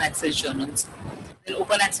of open access journals. Then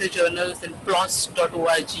open access journals, then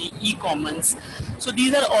PLOS.org, e-commons. So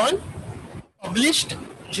these are all published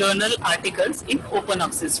journal articles in open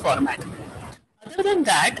access format. Other than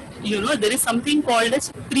that, you know, there is something called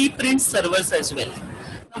as preprint servers as well.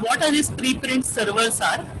 Now, what are these preprint servers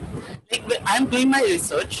are? Like I am doing my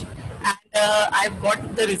research and I've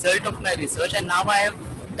got the result of my research, and now I have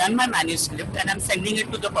done my manuscript and I'm sending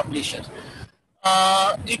it to the publisher.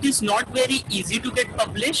 It is not very easy to get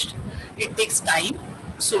published. It takes time.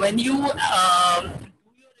 So when you do your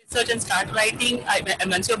research and start writing,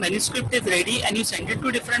 once your manuscript is ready and you send it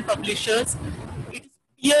to different publishers, it is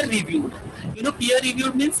peer reviewed. You know, peer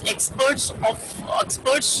reviewed means experts of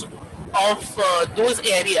those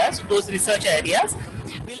areas, those research areas,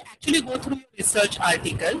 will actually go through your research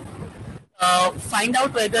article, find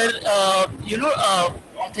out whether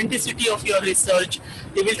authenticity of your research.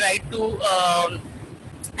 They will try to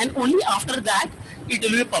and only after that it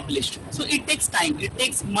will be published. So it takes time, it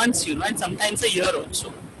takes months, and sometimes a year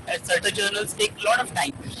also. Certain journals take a lot of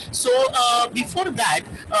time. So before that,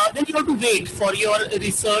 then you have to wait for your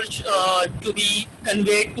research to be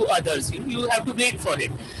conveyed to others. You have to wait for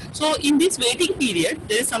it. So in this waiting period,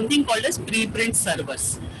 there is something called as preprint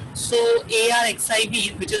servers. So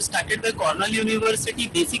ARXIV, which is started by Cornell University,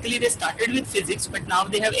 basically they started with physics, but now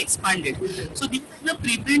they have expanded. So these are the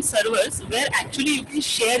preprint servers where actually you can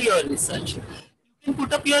share your research. You can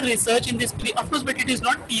put up your research in this, of course, but it is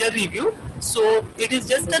not peer reviewed. So it is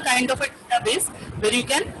just a kind of a database where you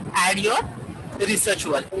can add your research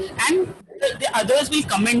work, and the others will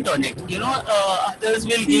comment on it. Others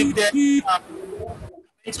will give their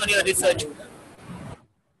comments on your research.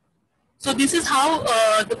 So this is how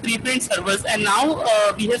the preprint servers, and now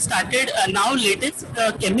we have started. Now latest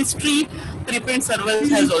chemistry preprint servers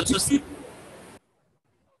has also seen.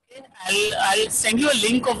 I'll send you a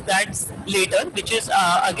link of that later, which is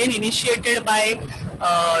again initiated by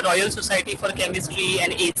Royal Society for Chemistry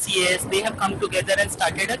and ACS. They have come together and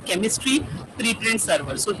started a chemistry preprint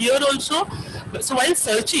server. So here also, so while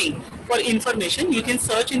searching for information, you can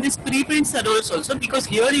search in this preprint servers also, because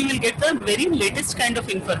here you will get the very latest kind of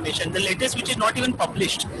information, the latest which is not even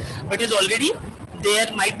published, but is already there,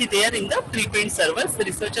 might be there in the preprint servers. The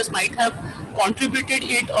researchers might have contributed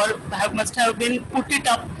it or must have been put it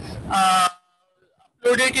up,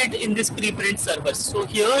 uploaded it in this preprint servers. So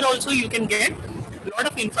here also you can get a lot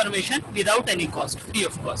of information without any cost, free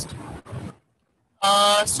of cost.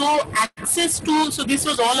 So this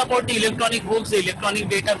was all about the electronic books, the electronic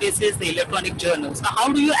databases, the electronic journals. Now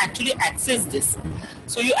how do you actually access this?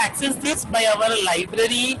 So you access this by our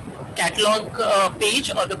library catalog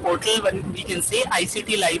page, or the portal, when we can say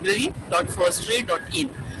ictlibrary.firstrate.in.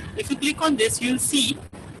 If you click on this, you'll see,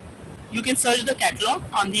 you can search the catalog.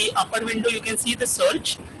 On the upper window, you can see the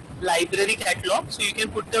search library catalog. So you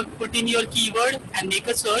can put in your keyword and make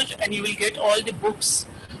a search, and you will get all the books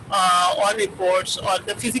or reports or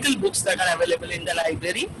the physical books that are available in the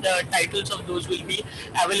library. The titles of those will be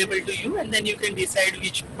available to you, and then you can decide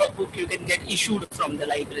which book you can get issued from the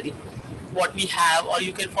library, what we have, or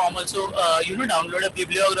you can also download a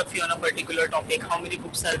bibliography on a particular topic, how many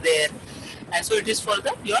books are there, and so it is for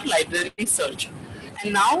your library search.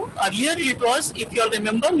 And now, earlier it was, if you all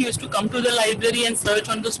remember, you used to come to the library and search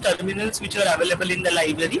on those terminals which are available in the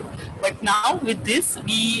library. But now with this,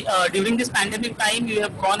 we during this pandemic time, you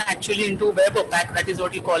have gone actually into web pack. That is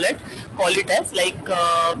what you call it as, like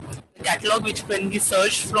catalog which can be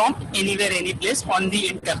searched from anywhere, any place on the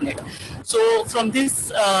internet. So from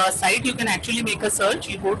this site, you can actually make a search.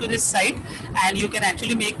 You go to this site and you can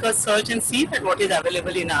actually make a search and see that what is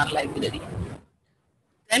available in our library.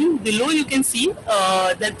 Then below you can see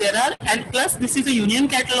that there are, and plus this is a union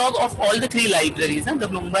catalog of all the 3 libraries, the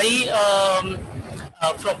Mumbai,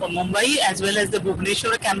 from Mumbai, as well as the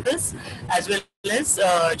Bhubaneswar campus, as well as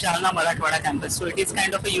Jalna Marathwada campus. So it is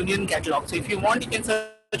kind of a union catalog. So if you want, you can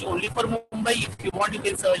search only for Mumbai. If you want, you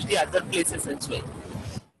can search the other places as well.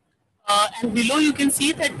 And below you can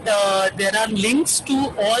see that there are links to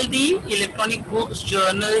all the electronic books,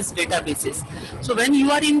 journals, databases. So when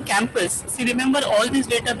you are in campus, see, remember all these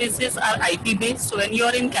databases are IP based. So when you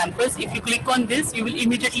are in campus, if you click on this, you will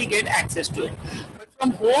immediately get access to it. But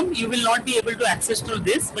from home, you will not be able to access through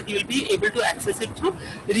this, but you will be able to access it through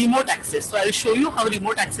remote access. So I will show you how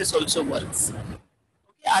remote access also works.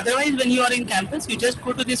 Okay. Otherwise, when you are in campus, you just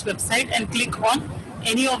go to this website and click on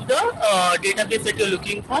any of the database that you're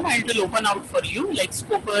looking for, and it will open out for you, like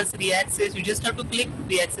Scopus, Reaccess. You just have to click,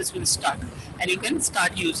 Reaccess will start, and you can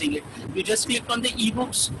start using it. You just click on the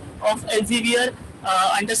ebooks of Elsevier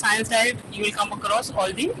under Science Direct. You will come across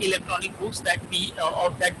all the electronic books that we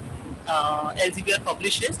Elsevier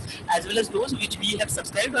publishes, as well as those which we have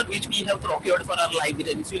subscribed or which we have procured for our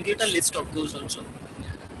library. So you'll get a list of those also.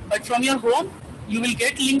 But from your home, you will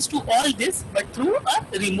get links to all this, but through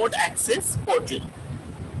a remote access portal.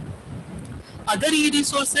 Other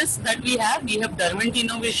e-resources that we have Derwent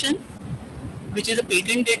Innovation. which is a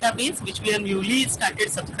patent database which we have newly started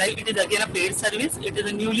subscribe. It is again a paid service. It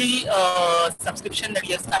is a newly subscription that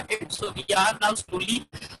we have started. So we are now slowly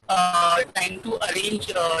trying to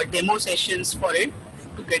arrange demo sessions for it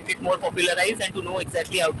to get it more popularized and to know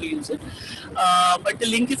exactly how to use it. But the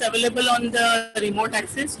link is available on the remote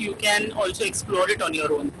access. You can also explore it on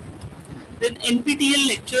your own. Then NPTEL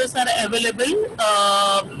lectures are available.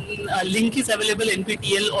 A link is available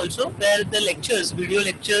NPTEL also, where the lectures, video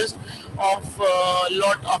lectures of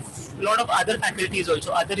lot of other faculties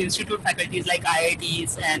also, other institute faculties like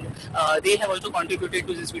IITs, and they have also contributed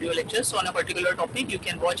to this video lectures. So on a particular topic, you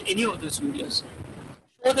can watch any of those videos.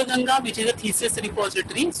 Show the Ganga, which is a thesis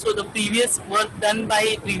repository. So the previous work done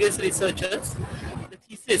by previous researchers, the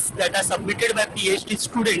thesis that are submitted by PhD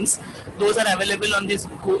students, those are available on this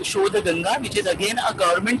Show the Ganga, which is again a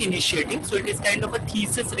government initiative. So it is kind of a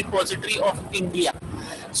thesis repository of India.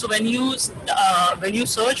 So when you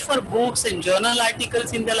search for books and journal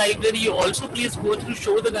articles in the library, you also please go through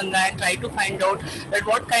Show the Ganga and try to find out that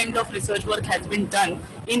what kind of research work has been done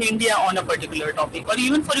in India on a particular topic, or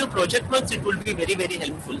even for your project works, it will be very, very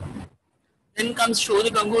helpful. Then comes Show the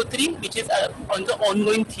Gangotri, which is on the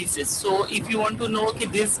ongoing thesis. So if you want to know, okay,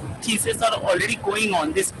 these theses are already going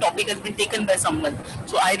on, this topic has been taken by someone.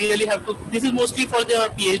 So I really have to, this is mostly for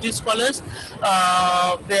the PhD scholars,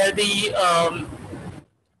 where the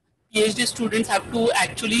PhD students have to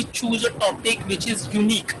actually choose a topic which is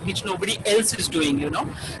unique, which nobody else is doing, you know.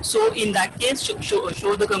 So in that case, Show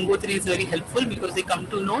the Gangotri is very helpful because they come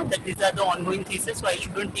to know that these are the ongoing theses, so I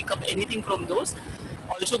shouldn't pick up anything from those.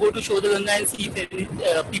 Also go to Show the Ganga and see if any,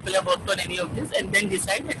 people have worked on any of this, and then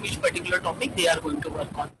decide at which particular topic they are going to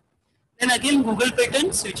work on. Then again, Google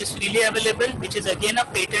Patents, which is freely available, which is again a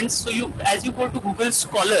patent. So you, as you go to Google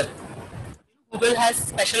Scholar, Google has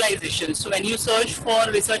specializations. So when you search for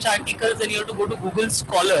research articles, then you have to go to Google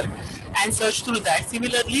Scholar and search through that.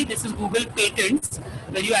 Similarly, this is Google Patents,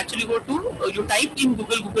 where you actually go to, you type in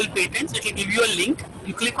Google Patents, it will give you a link.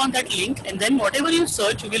 You click on that link, and then whatever you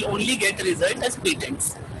search, you will only get a result as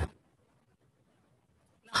patents.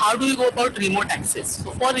 How do you go about remote access?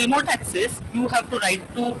 So for remote access, you have to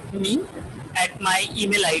write to me at my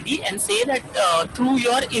email ID and say that through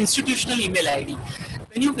your institutional email ID.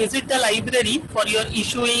 When you visit the library for your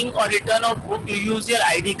issuing or return of book, you use your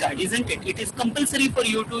ID card, isn't it? It is compulsory for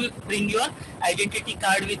you to bring your identity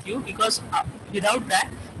card with you, because without that,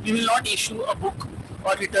 you will not issue a book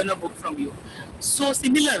or return a book from you. So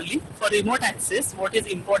similarly, for remote access, what is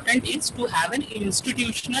important is to have an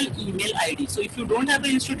institutional email ID. So if you don't have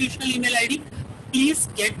an institutional email ID, please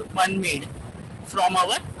get one made from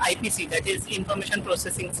our IPC, that is Information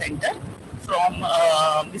Processing Center, from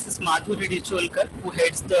Mrs. Madhavi Wadkar, who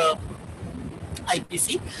heads the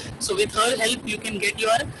IPC. So with her help, you can get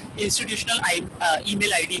your institutional email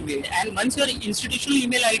ID made. And once your institutional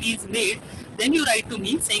email ID is made, then you write to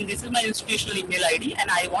me saying, this is my institutional email ID and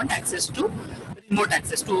I want access to remote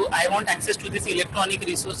access to, I want access to this electronic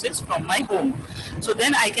resources from my home. So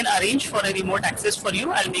then I can arrange for a remote access for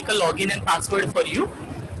you. I'll make a login and password for you.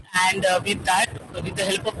 And with that, with the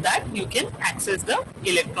help of that, you can access the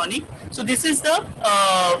electronic. So this is the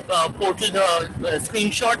portal, the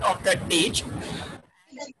screenshot of that page.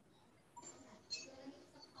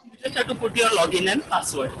 You just have to put your login and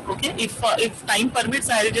password. Okay. If time permits,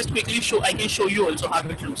 I'll just quickly show. I can show you also how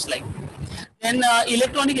it looks like. Then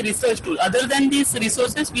electronic research tool. Other than these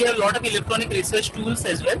resources, we have a lot of electronic research tools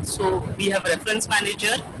as well. So we have Reference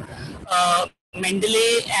Manager,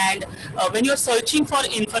 Mendeley, and when you're searching for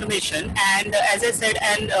information, and as I said,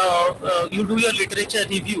 and you do your literature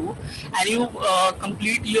review, and you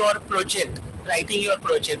complete your project, writing your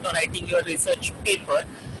project or writing your research paper,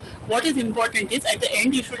 what is important is at the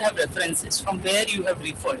end you should have references from where you have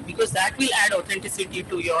referred, because that will add authenticity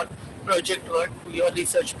to your project work, to your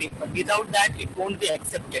research paper. Without that, it won't be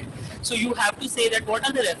accepted. So you have to say that what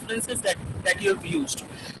are the references that you have used.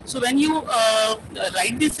 So when you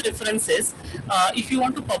write these references, if you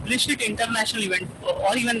want to publish it internationally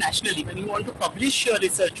or even nationally, when you want to publish your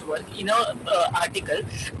research work in an article,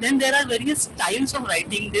 then there are various styles of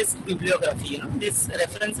writing this bibliography. You know, these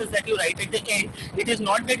references that you write at the end, it is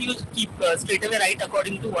not that you keep straight away write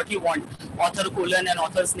according to what you want, author colon and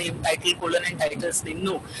author's name, title colon and title's name.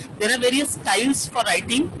 No, there are various styles for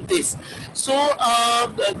writing this. So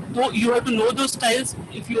you have to know those styles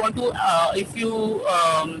if you want to,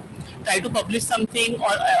 try to publish something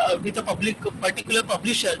or with a particular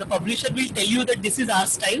publisher. The publisher will tell you that this is our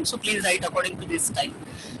style, so please write according to this style.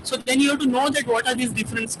 So then you have to know that what are these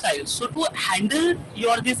different styles. So to handle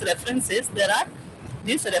these references, there are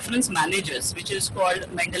these reference managers, which is called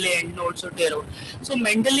Mendeley, EndNotes, or Tarot. So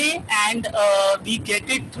Mendeley, and we get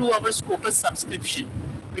it through our Scopus subscription.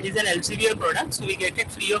 It is an Elsevier product, so we get it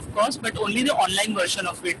free of cost, but only the online version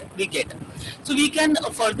of it we get. So we can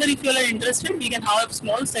further, if you are interested, we can have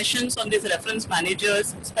small sessions on these reference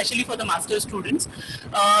managers, especially for the master students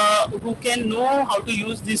who can know how to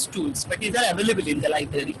use these tools, but these are available in the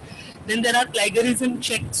library. Then there are plagiarism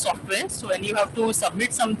check software. So when you have to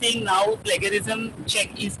submit something now, plagiarism check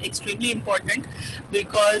is extremely important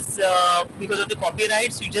because of the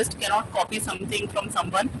copyrights. You just cannot copy something from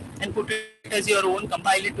someone and put it as your own,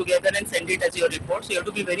 compile it together and send it as your report. So you have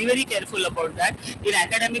to be very, very careful about that. In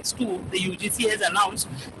academics too, the UGC has announced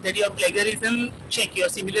that your plagiarism check, your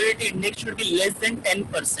similarity index should be less than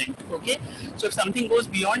 10%. Okay. So if something goes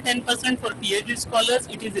beyond 10% for PhD scholars,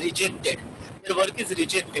 it is rejected. Their work is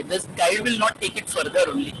rejected. The guide will not take it further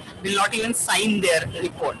only, will not even sign their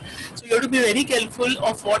report. So you have to be very careful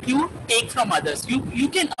of what you take from others. You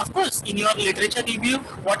can, of course, in your literature review,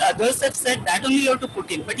 what others have said, that only you have to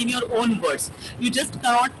put in, but in your own words. You just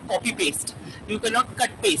cannot copy paste. You cannot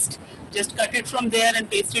cut paste. Just cut it from there and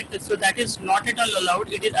paste it. So that is not at all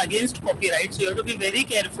allowed. It is against copyright. So you have to be very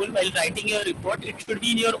careful while writing your report. It should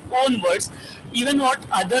be in your own words. Even what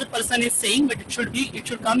other person is saying, but it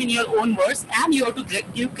should come in your own words, and you have to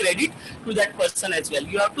give credit to that person as well.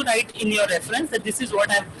 You have to write in your reference that this is what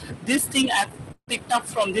this thing I've picked up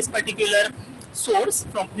from this particular source,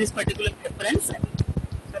 from this particular reference.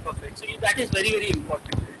 So that is very, very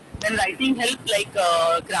important. Then writing help like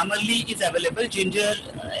Grammarly is available, Ginger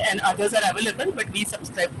and others are available, but we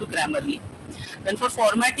subscribe to Grammarly. Then for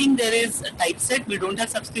formatting, there is Typeset. We don't have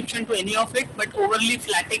subscription to any of it, but Overly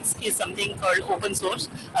Flatex is something called open source,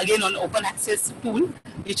 again on open access tool,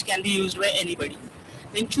 which can be used by anybody.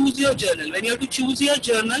 Then choose your journal. When you have to choose your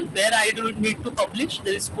journal, where I don't need to publish,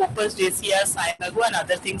 there is Scopus, JCR, Scimago, and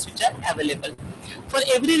other things which are available. For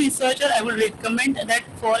every researcher, I would recommend that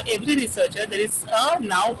for every researcher, there is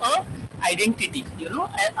now a identity.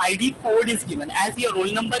 An ID code is given. As your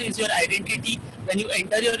roll number is your identity, when you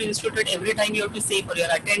enter your institute, every time you have to say for your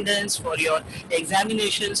attendance, for your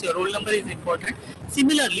examinations, your roll number is important.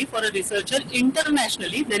 Similarly, for a researcher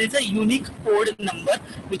internationally, there is a unique code number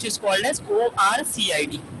which is called as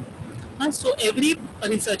ORCID. So every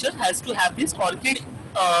researcher has to have this ORCID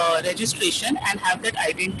registration and have that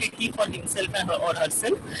identity for himself or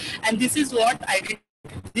herself. And this is what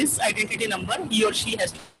this identity number he or she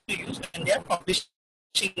has to use when they are publishing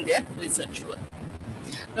their research work.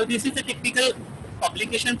 Now, this is a typical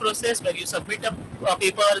publication process where you submit a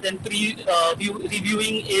paper, then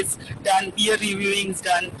reviewing is done, peer reviewing is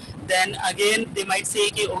done. Then again, they might say,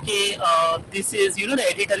 okay, this is, the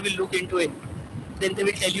editor will look into it. Then they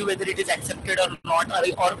will tell you whether it is accepted or not,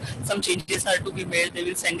 or some changes are to be made. They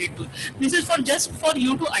will send it to. This is just for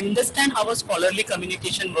you to understand how a scholarly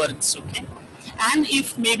communication works. Okay. And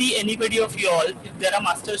if maybe anybody of you all, if there are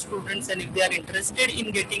master students and if they are interested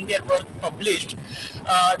in getting their work published,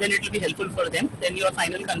 then it will be helpful for them. Then your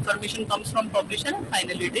final confirmation comes from publisher and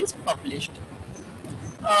finally it is published.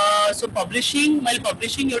 So while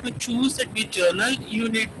publishing, you have to choose that which journal you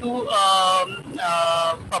need to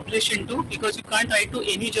publish into, because you can't write to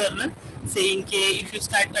any journal saying, if you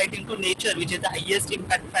start writing to Nature, which is the highest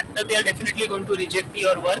impact factor, they are definitely going to reject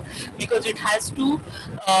your work, because it has to,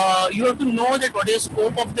 you have to know that what is the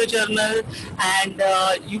scope of the journal, and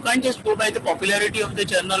you can't just go by the popularity of the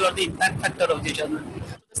journal or the impact factor of the journal.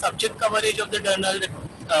 The subject coverage of the journal, the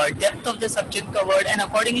depth of the subject covered, and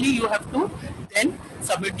accordingly you have to then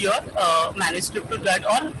submit your manuscript to that,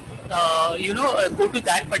 or go to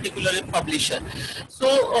that particular publisher.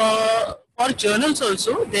 So for journals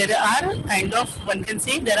also, there are one can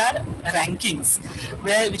say there are rankings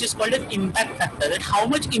which is called an impact factor, that how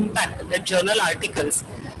much impact that journal articles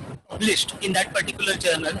published in that particular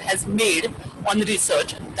journal has made on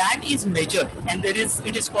research. That is measured, and it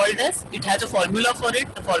is called as, it has a formula for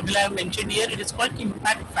it. The formula I have mentioned here, it is called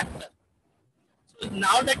impact factor.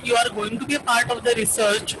 Now that you are going to be a part of the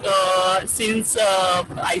research, since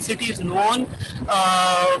ICT is known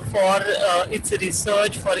for its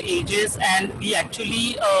research for ages, and we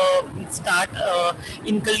actually start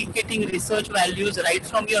inculcating research values right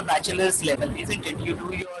from your bachelor's level, isn't it? You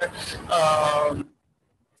do your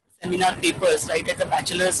seminar papers right at the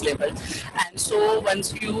bachelor's level, and so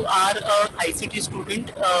once you are a ICT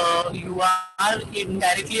student, you are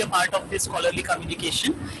indirectly a part of this scholarly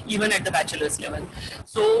communication even at the bachelor's level.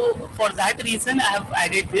 So for that reason, I have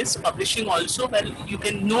added this publishing also, where you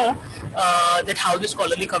can know that how the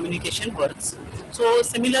scholarly communication works. So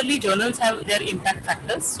similarly, journals have their impact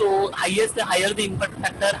factors. So the higher the impact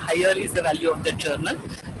factor, higher is the value of the journal.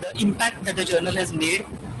 The impact that the journal has made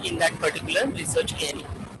in that particular research area.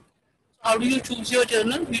 How do you choose your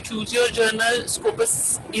journal? You choose your journal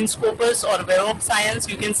Scopus, in Scopus or Web of Science.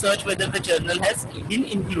 You can search whether the journal has been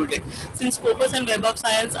included. Since Scopus and Web of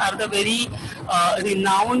Science are the very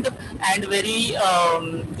renowned and very,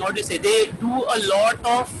 what do you say, they do a lot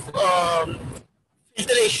of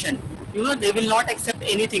filtration. You know, they will not accept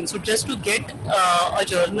anything. So just to get a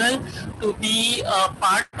journal to be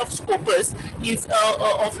part of Scopus is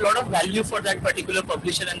of a lot of value for that particular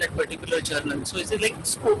publisher and that particular journal. So it's like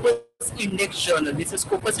Scopus index journal. This is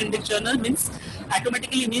Scopus index journal means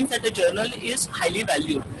automatically means that the journal is highly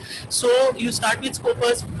valued. So you start with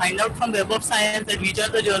Scopus, find out from Web of Science that which are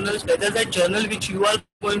the journals, whether that journal which you are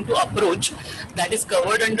going to approach that is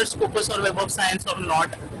covered under Scopus or Web of Science or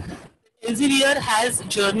not. Elsevier has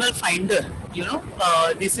journal finder, you know,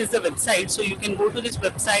 this is the website, so you can go to this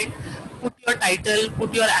website, put your title,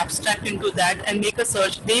 put your abstract into that and make a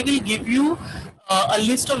search. They will give you a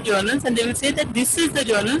list of journals and they will say that this is the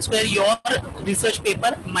journals where your research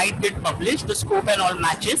paper might get published, the scope and all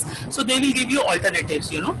matches. So they will give you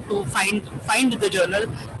alternatives, you know, to find the journal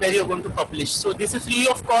where you're going to publish. So this is free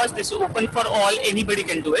of cost, this is open for all, anybody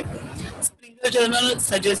can do it. Springer Journal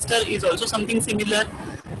Suggester is also something similar.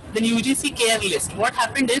 Then UGC care list. What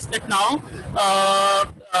happened is that now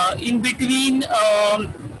in between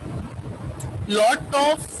lot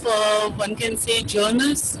of one can say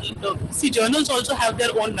journals. See, journals also have their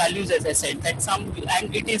own values, as I said. That some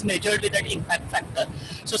and it is measured with that impact factor.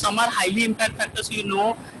 So some are highly impact factors. So you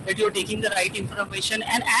know that you're taking the right information.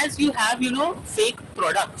 And as you have, you know, fake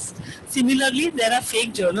products. Similarly, there are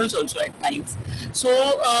fake journals also at times. So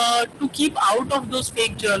to keep out of those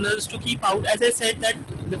fake journals, to keep out, as I said, that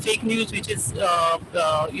the fake news which is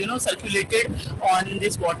you know, circulated on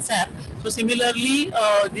this WhatsApp. So similarly,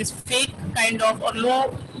 these fake kind of or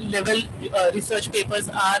low level research papers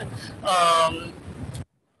are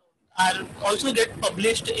also get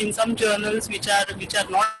published in some journals which are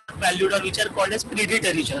not valued or which are called as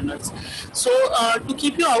predatory journals. So to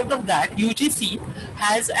keep you out of that, UGC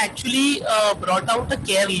has actually brought out a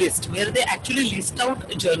care list where they actually list out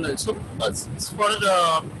journals. So for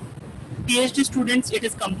PhD students, it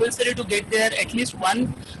is compulsory to get their at least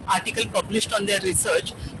one article published on their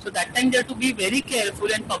research. So that time they have to be very careful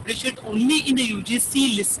and publish it only in the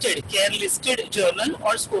UGC listed, care listed journal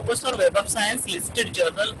or Scopus or Web of Science listed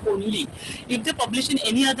journal only. If they publish in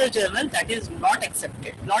any other journal, that is not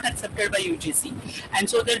accepted by UGC. And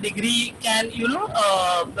so their degree can, you know,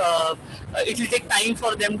 it will take time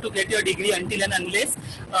for them to get your degree until and unless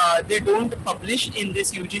they don't publish in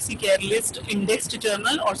this UGC care list indexed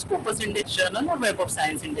journal or Scopus index journal or Web of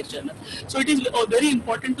Science index journal. So it is very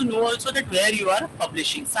important to know also that where you are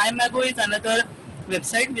publishing. SciMago is another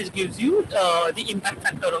website which gives you the impact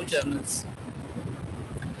factor of journals.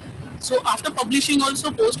 So after publishing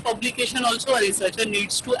also, post publication also, a researcher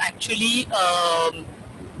needs to actually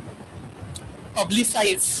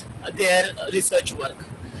publicize their research work,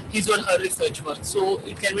 his or her research work. So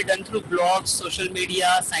it can be done through blogs, social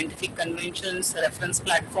media, scientific conventions, reference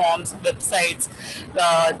platforms, websites,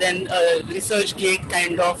 then ResearchGate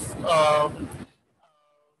kind of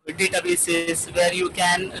databases where you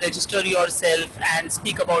can register yourself and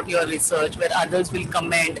speak about your research, where others will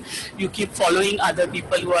comment. You keep following other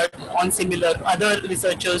people who are on similar, other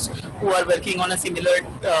researchers who are working on a similar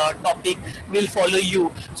topic will follow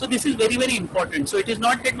you. So this is very, very important. So it is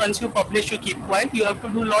not that once you publish, you keep quiet. You have to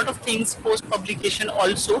do a lot of things post publication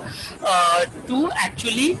also to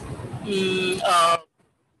actually see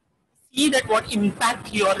that what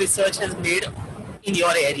impact your research has made in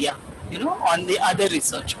your area, you know, on the other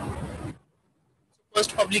research.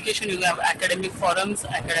 Post publication, you have academic forums,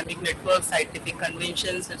 academic networks, scientific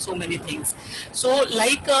conventions, and so many things. So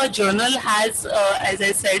like a journal has, as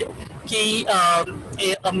I said,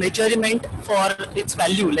 a measurement for its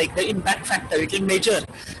value, like the impact factor. It will measure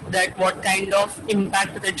that what kind of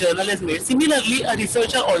impact the journal has made. Similarly, a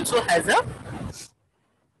researcher also has a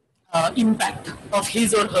impact of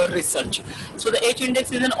his or her research. So the H-index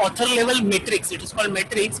is an author level matrix. It is called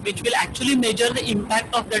matrix, which will actually measure the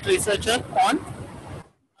impact of that researcher on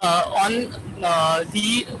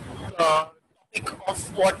the topic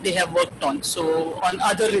of what they have worked on. So on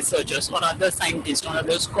other researchers or other scientists or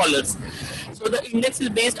other scholars. So the index is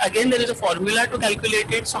based, again there is a formula to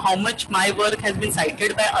calculate it. So how much my work has been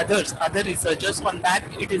cited by other researchers, on that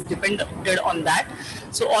it is dependent on that.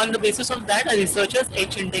 So on the basis of that, a researcher's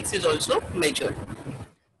H-index is also measured.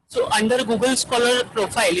 So under Google Scholar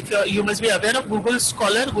profile, if you must be aware of Google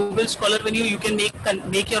Scholar, when you can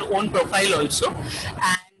make your own profile also.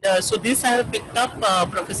 And so this I have picked up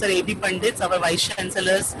Professor A.B. Pandit's, our Vice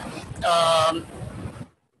Chancellor's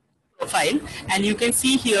profile, and you can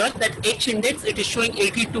see here that H index, it is showing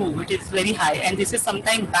 82, which is very high, and this is some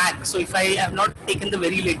time back. So if I have not taken the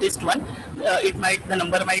very latest one, the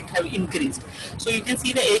number might have increased. So you can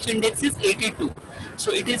see the H index is 82.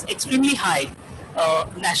 So it is extremely high.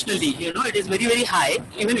 Nationally, it is very, very high,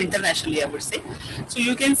 even internationally, I would say. So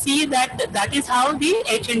you can see that that is how the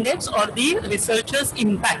H index or the researchers'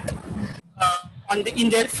 impact in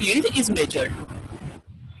their field is measured.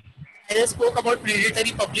 I spoke about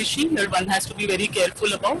predatory publishing that one has to be very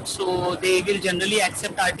careful about. So they will generally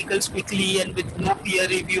accept articles quickly and with no peer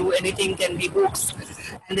review. Anything can be hoax,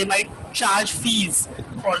 and they might charge fees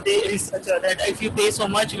for the researcher that if you pay so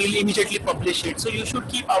much, we'll immediately publish it. So you should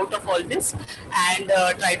keep out of all this and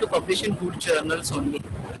try to publish in good journals only.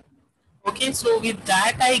 Okay, so with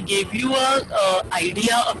that, I gave you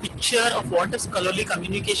a picture of what a scholarly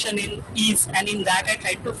communication is, and in that I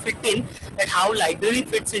tried to fit in that how library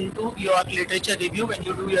fits into your literature review when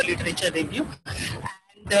you do your literature review,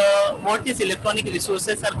 and what is electronic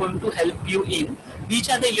resources are going to help you in, which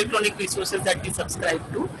are the electronic resources that we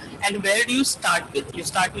subscribe to, and where do you start with? You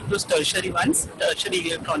start with those tertiary ones, tertiary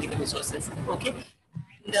electronic resources, okay?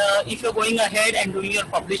 And if you're going ahead and doing your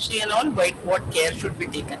publishing and all, what care should be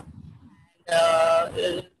taken?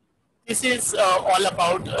 This is all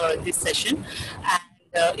about this session,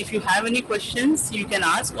 and if you have any questions you can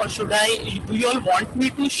ask, or do you all want me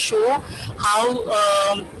to show how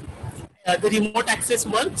the remote access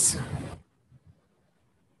works?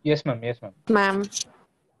 Yes, ma'am. Yes, ma'am. Ma'am.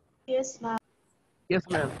 Yes, ma'am. Yes,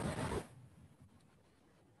 ma'am.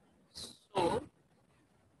 So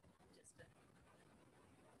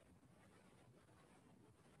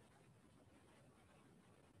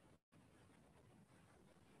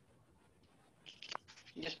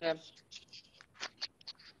Yes, ma'am.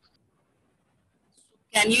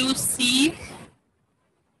 can you see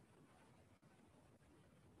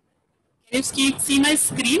my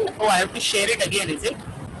screen? Oh, I have to share it again, is it?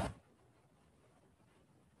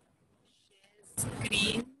 Share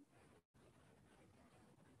screen.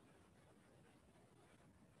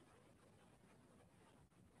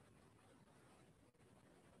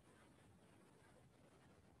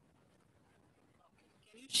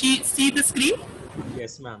 Can you see the screen?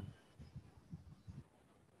 Yes, ma'am.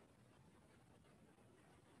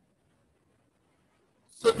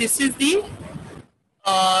 So this is the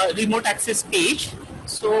remote access page.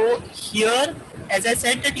 So here, as I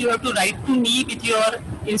said, that you have to write to me with your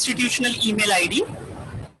institutional email ID,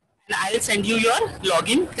 and I'll send you your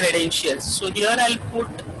login credentials. So here I'll put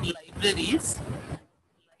libraries.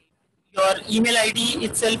 Your email ID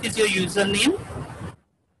itself is your username.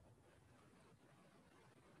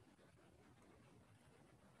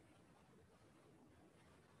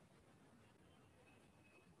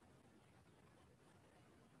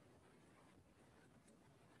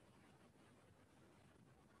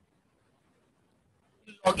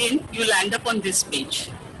 Log in, you land up on this page.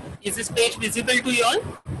 Is this page visible to you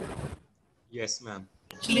all? Yes, ma'am.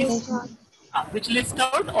 Which lists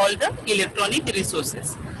out all the electronic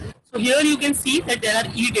resources. So here you can see that there are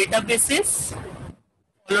e-databases,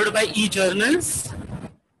 followed by e-journals,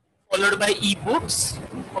 followed by e-books.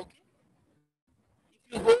 Okay.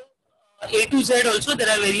 If you go A to Z also, there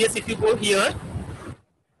are various. If you go here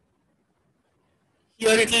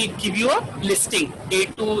it will give you a listing, A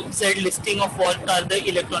to Z listing of what are the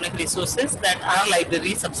electronic resources that our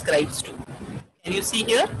library subscribes to. Can you see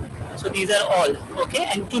here? So these are all, okay?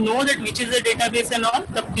 And to know that which is the database and all,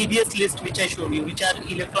 the previous list which I showed you, which are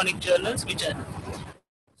electronic journals, which are.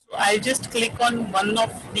 So I'll just click on one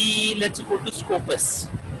of the, let's go to Scopus.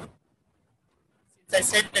 I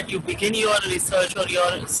said that you begin your research or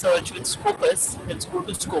your search with Scopus. Let's go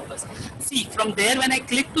to Scopus. See, from there when I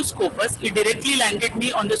click to Scopus, it directly landed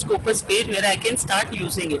me on the Scopus page where I can start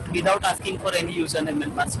using it without asking for any username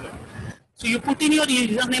and password. So you put in your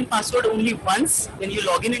username password only once when you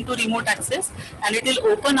log in into remote access, and it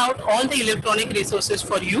will open out all the electronic resources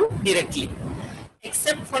for you directly.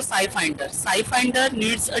 Except for SciFinder. SciFinder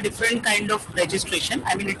needs a different kind of registration.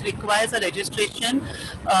 I mean, it requires a registration.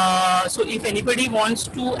 So if anybody wants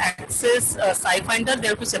to access SciFinder, they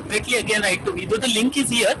have to separately again write to me. Though the link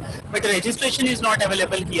is here, but the registration is not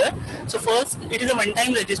available here. So first, it is a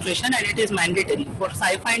one-time registration and it is mandatory. For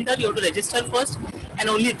SciFinder, you have to register first, and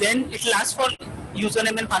only then it will ask for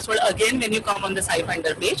username and password again when you come on the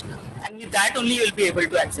SciFinder page. And with that only you will be able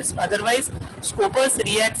to access. Otherwise, Scopus,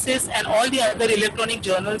 Reaccess, and all the other electronic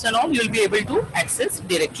journals and all, you will be able to access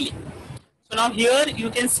directly. So now here you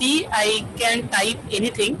can see I can type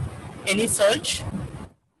anything, any search. I'm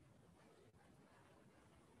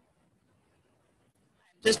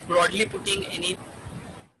just broadly putting any.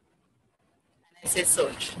 I access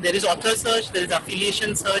search. There is author search, there is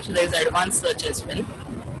affiliation search, there is advanced search as well.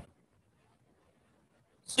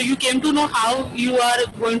 So you came to know how you are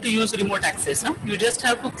going to use remote access. Huh? You just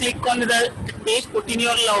have to click on the page, put in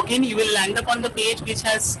your login, you will land up on the page which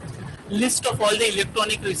has list of all the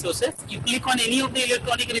electronic resources. You click on any of the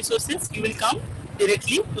electronic resources, you will come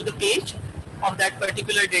directly to the page of that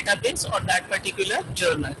particular database or that particular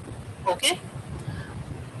journal. Okay.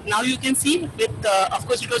 Now you can see with, of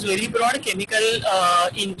course, it was very broad, chemical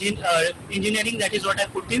engineering, that is what I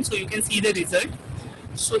put in, so you can see the result.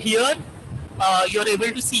 So here you're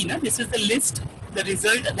able to see, this is the list, the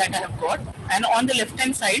result that I have got, and on the left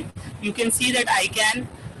hand side you can see that I can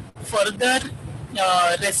further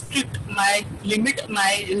limit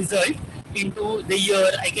my result into the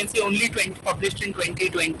year. I can see only 20 published in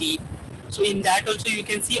 2020. So in that also you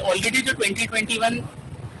can see already the 2021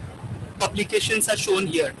 publications are shown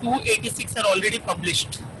here. 286 are already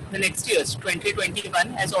published. The next year's 2021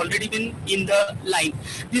 has already been in the line.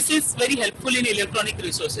 This is very helpful in electronic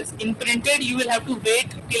resources. In printed, you will have to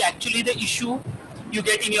wait till actually the issue you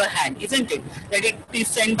get in your hand, isn't it? That it is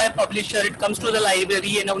sent by publisher, it comes to the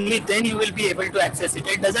library, and only then you will be able to access it.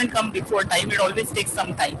 It doesn't come before time, it always takes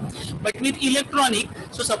some time. But with electronic,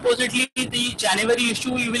 so supposedly the January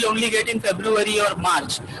issue you will only get in February or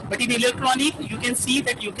March. But in electronic, you can see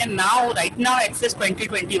that you can now, right now, access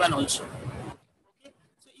 2021 also. Okay.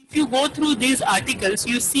 So if you go through these articles,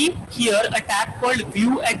 you see here a tab called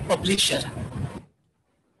View at Publisher.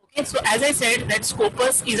 Okay, so as I said, that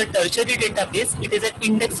Scopus is a tertiary database. It is an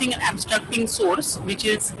indexing and abstracting source, which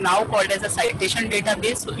is now called as a citation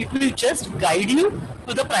database. So it will just guide you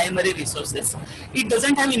to the primary resources. It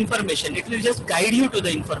doesn't have information. It will just guide you to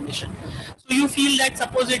the information. So you feel that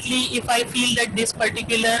supposedly, if I feel that this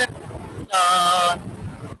particular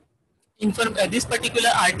this particular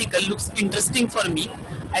article looks interesting for me,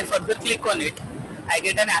 I further click on it. I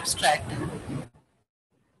get an abstract.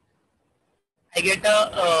 I get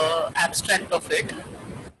a abstract of it, the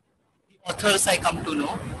authors I come to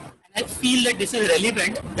know, and I feel that this is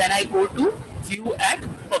relevant, then I go to View at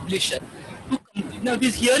Publisher. Now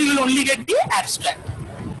this here you will only get the abstract.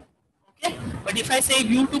 Okay, but if I say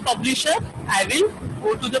View to Publisher, I will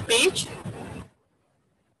go to the page.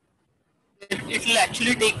 It will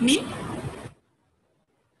actually take me .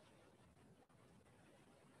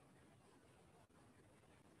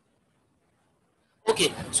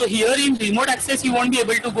 Okay, so here in remote access, you won't be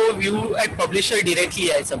able to go view at publisher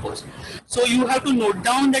directly, I suppose. So you have to note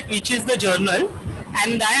down that which is the journal,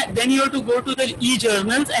 and then you have to go to the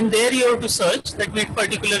e-journals, and there you have to search that which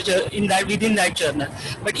particular within that journal.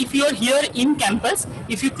 But if you are here in campus,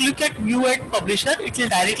 if you click at view at publisher, it will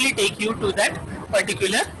directly take you to that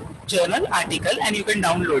particular journal article, and you can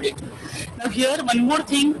download it. Now here one more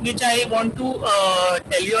thing which I want to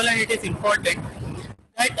tell you all, and it is important,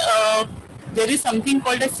 that there is something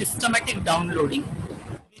called as systematic downloading,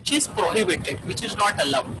 which is prohibited, which is not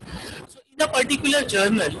allowed. So in a particular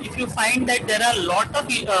journal, if you find that there are lot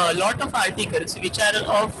of articles which are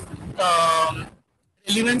of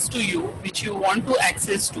relevance to you, which you want to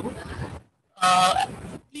access to,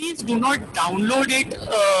 please do not download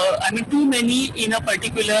it, too many in a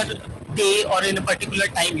particular day or in a particular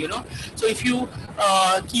time, So if you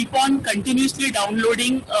keep on continuously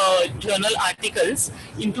downloading journal articles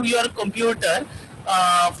into your computer,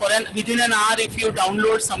 within an hour, if you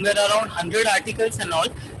download somewhere around 100 articles and all,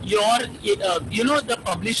 the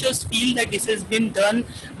publishers feel that this has been done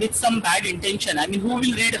with some bad intention. Who will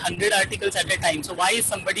read 100 articles at a time? So why is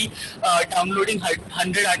somebody downloading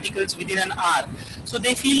 100 articles within an hour? So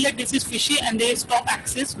they feel that this is fishy, and they stop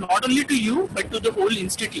access not only to you but to the whole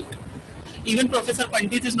institute. Even Professor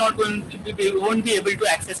Pandit is not won't be able to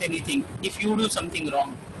access anything if you do something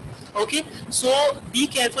wrong. Okay, so be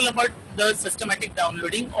careful about the systematic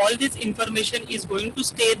downloading. All this information is going to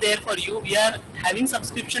stay there for you. We are having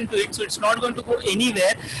subscription to it, so it's not going to go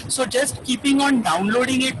anywhere. So just keeping on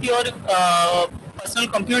downloading it to your personal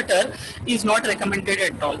computer is not recommended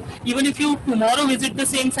at all. Even if you tomorrow visit the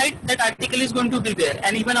same site, that article is going to be there,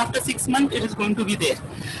 and even after 6 months it is going to be there.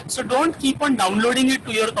 So don't keep on downloading it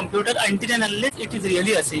to your computer until and unless it is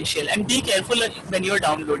really essential, and be careful when you are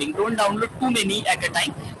downloading. Don't download too many at a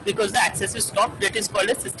time, because the access is stopped. That is called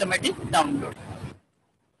a systematic download.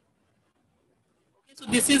 Okay, so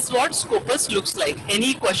this is what Scopus looks like.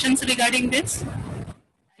 Any questions regarding this?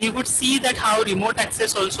 You could see that how remote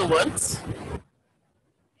access also works.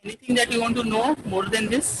 Anything that you want to know more than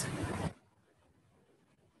this?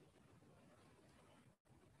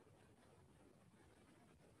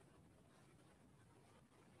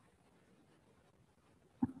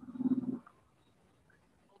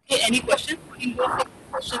 Okay, any questions? We can go for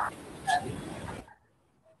questions.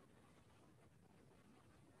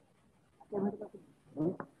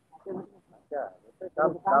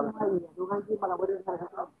 Thank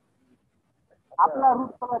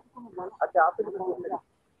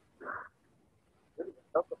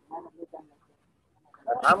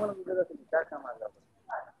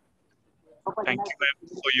you, ma'am,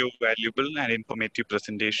 for your valuable and informative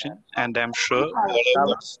presentation. And I'm sure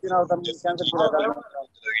all of us definitely familiar with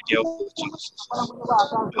the idea of virtual resources.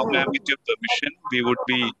 Now, ma'am, with your permission, we would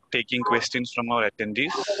be taking questions from our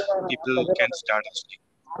attendees. People can start asking.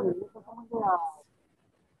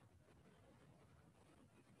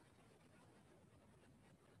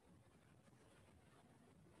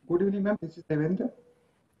 Good evening, ma'am. This is Devendra.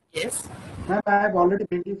 Yes. Ma'am, I have already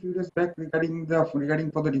mailed you a few days back regarding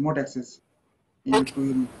for the remote access.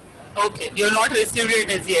 Okay. Okay. You're not received it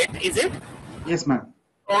as yet, is it? Yes, ma'am.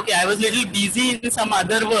 Okay. I was a little busy in some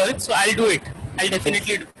other work, so I'll do it. I'll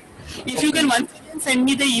definitely do it. If you can once again send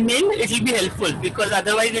me the email, it will be helpful because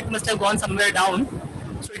otherwise it must have gone somewhere down.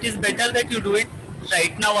 So it is better that you do it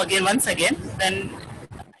right now again, once again, then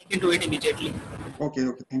I can do it immediately. Okay,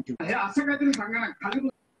 okay. Thank you.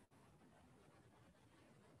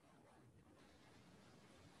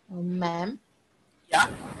 Ma'am. Yeah.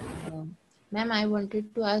 Ma'am, I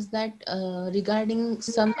wanted to ask that regarding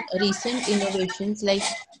some recent innovations, like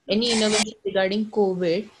any innovation regarding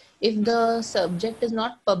COVID, if the subject is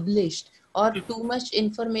not published or too much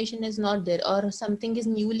information is not there or something is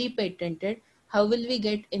newly patented, how will we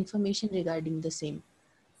get information regarding the same?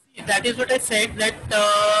 That is what I said, that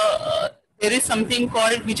there is something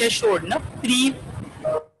called, which I showed,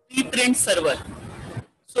 preprint server.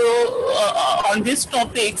 So on these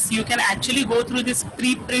topics, you can actually go through these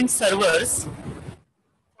preprint servers.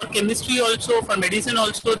 For chemistry also, for medicine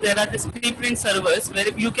also, there are these preprint servers where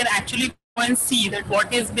you can actually go and see that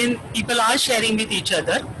what has been, people are sharing with each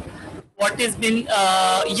other, what has been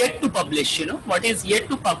yet to publish, what is yet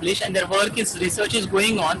to publish, and their work is, research is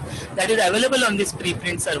going on, that is available on these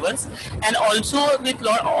preprint servers. And also with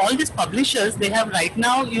all these publishers, they have right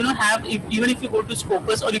now, even if you go to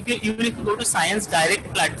Scopus or even if you go to Science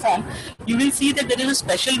Direct platform, you will see that there is a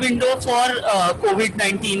special window for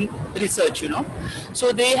COVID-19 research,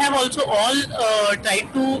 So they have also all tried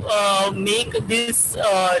to make these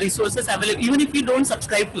resources available, even if you don't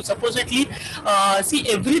subscribe to. Supposedly, see,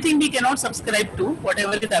 everything we cannot subscribe to,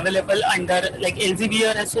 whatever is available under, like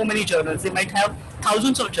Elsevier has so many journals, they might have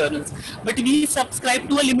thousands of journals, but we subscribe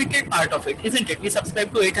to a limited part of it, isn't it? We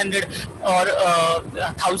subscribe to 800 or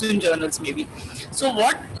 1000 journals maybe. So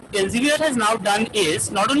what Elsevier has now done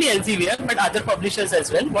is, not only Elsevier but other publishers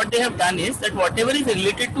as well, what they have done is that whatever is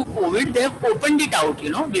related to COVID, they have opened it out,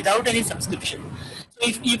 without any subscription. So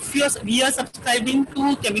if we are subscribing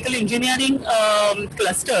to chemical engineering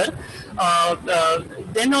cluster,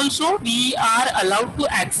 then also we are allowed to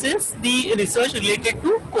access the research related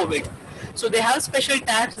to COVID. So they have special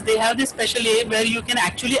tabs, they have this special A where you can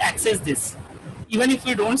actually access this, even if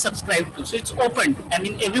you don't subscribe to. So it's opened. I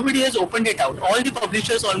mean, everybody has opened it out. All the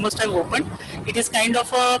publishers almost have opened. It is kind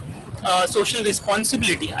of a social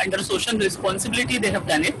responsibility. Under social responsibility, they have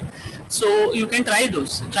done it. So you can try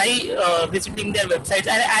those. Try visiting their websites.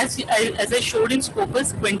 And as I showed in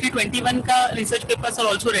Scopus, 2021 research papers are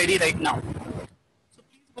also ready right now. So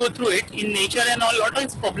please go through it. In Nature and all, lot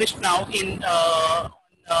is published now in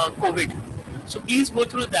COVID. So please go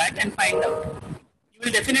through that and find out. You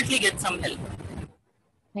will definitely get some help.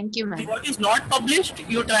 Thank you, ma'am. What is not published,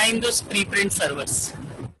 you try in those preprint servers.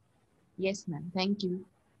 Yes, ma'am. Thank you.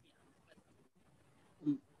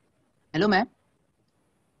 Hello, ma'am.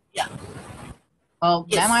 Yeah.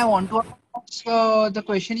 Yes. Ma'am, I want to ask, the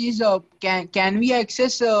question is, can we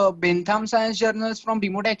access Bentham Science journals from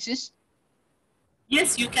remote access?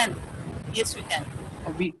 Yes, you can. Yes, you can.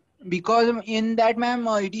 Because in that, ma'am,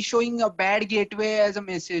 it is showing a bad gateway as a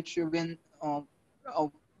message when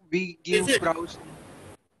we give browse.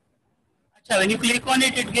 When you click on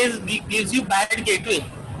it, it gives you bad gateway.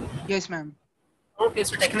 Yes, ma'am. Okay,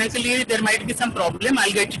 so technically there might be some problem.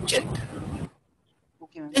 I'll get it checked.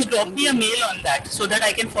 Okay, just drop me a mail on that so that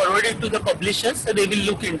I can forward it to the publishers. So they will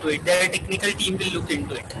look into it. Their technical team will look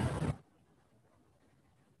into it.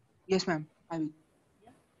 Yes, ma'am. I will.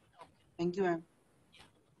 Thank you, ma'am.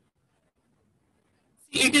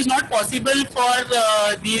 It is not possible for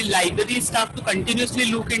the library staff to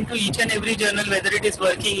continuously look into each and every journal, whether it is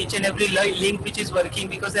working, each and every link which is working,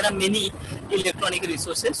 because there are many electronic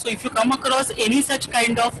resources. So if you come across any such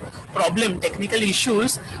kind of problem, technical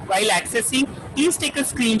issues while accessing, please take a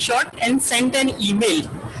screenshot and send an email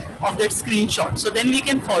of that screenshot. So then we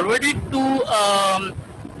can forward it to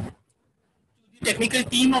the technical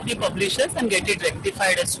team of the publishers and get it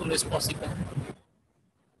rectified as soon as possible.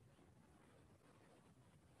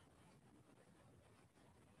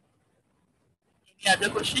 Any other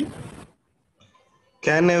question?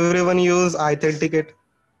 Can everyone use iThenticate?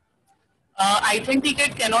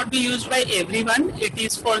 iThenticate cannot be used by everyone. It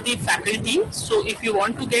is for the faculty. So if you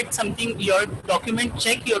want to get something, your document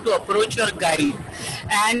check, you have to approach your guide.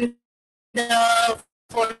 And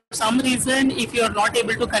for some reason, if you are not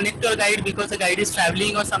able to connect your guide because the guide is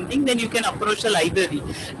traveling or something, then you can approach the library.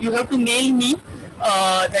 You have to mail me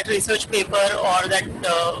that research paper or that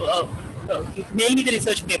mail me the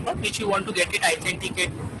research paper which you want to get it authenticate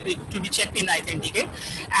to be checked in authenticate,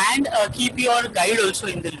 and keep your guide also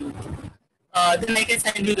in the loop. Then I can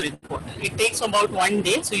send you the report. It takes about 1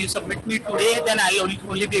 day, so you submit me today, then I'll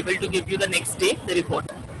only be able to give you the next day the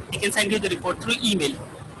report. I can send you the report through email.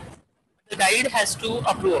 The guide has to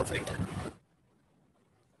approve of it.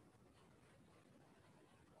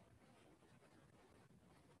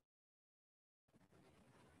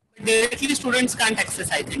 Directly students can't access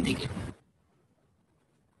iThenticate.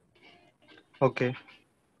 Okay.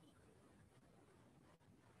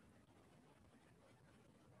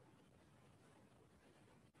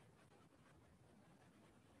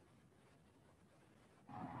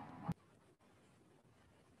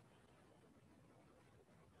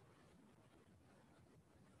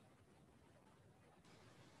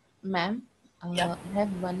 Ma'am, Yeah. I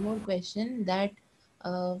have one more question that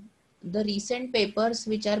uh, the recent papers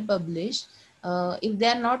which are published, if they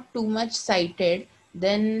are not too much cited,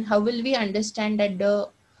 then how will we understand that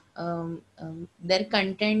their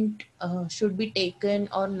content should be taken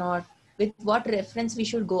or not? With what reference we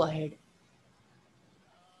should go ahead?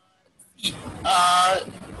 Uh,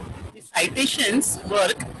 the citations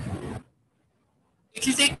work. It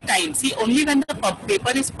will take time. See, only when the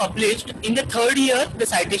paper is published in the third year, the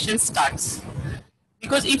citation starts.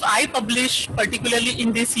 Because if I publish particularly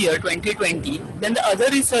in this year 2020, then the other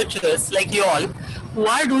researchers like you all who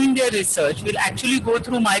are doing their research will actually go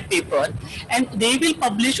through my paper, and they will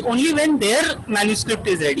publish only when their manuscript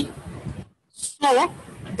is ready. So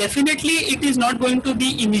definitely it is not going to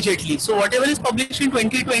be immediately. So whatever is published in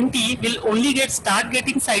 2020 will only start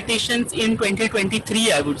getting citations in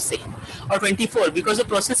 2023, I would say, or 24, because the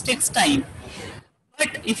process takes time.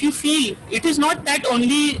 But if you feel it is not that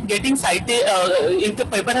only getting cited, if the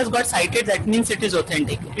paper has got cited, that means it is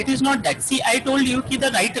authentic. It is not that. See, I told you ki the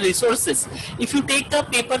right resources. If you take the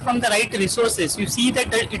paper from the right resources, you see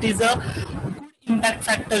that it is a good impact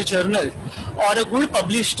factor journal or a good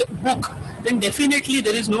published book, then definitely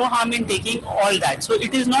there is no harm in taking all that. So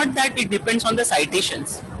it is not that it depends on the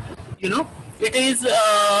citations. You know, it is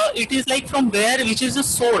like from where, which is the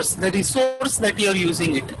source, the resource that you are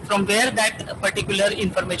using it, from where that particular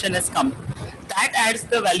information has come, that adds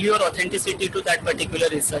the value or authenticity to that particular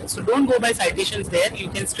research. So don't go by citations there. You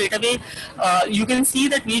can straight away you can see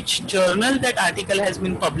that which journal that article has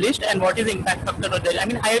been published and what is the impact factor of that. I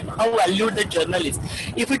mean, how valued the journal is.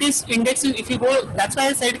 If it is indexed, if you go, that's why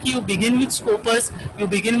I said you begin with Scopus, you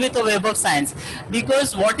begin with a Web of Science,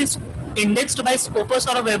 because what is indexed by Scopus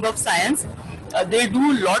or a Web of Science, they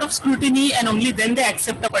do a lot of scrutiny and only then they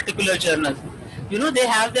accept a particular journal. You know, they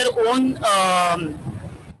have their own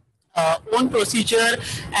procedure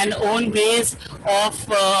and own ways of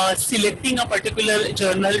selecting a particular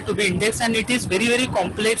journal to be indexed, and it is very very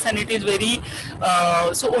complex, and it is very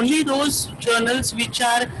so only those journals which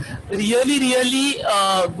are really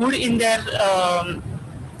good in their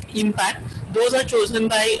impact, those are chosen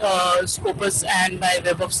by Scopus and by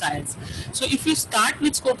Web of Science. So if you start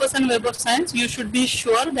with Scopus and Web of Science, you should be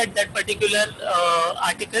sure that that particular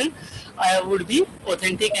article would be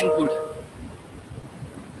authentic and good,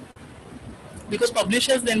 because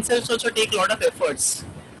publishers themselves also take a lot of efforts,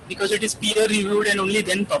 because it is peer reviewed and only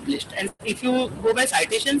then published. And if you go by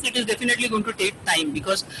citations, it is definitely going to take time,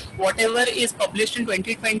 because whatever is published in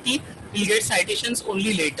 2020 will get citations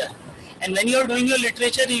only later. And when you are doing your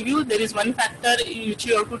literature review, there is one factor which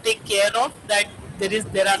you have to take care of, that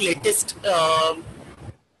there are latest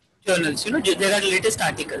journals, you know, there are latest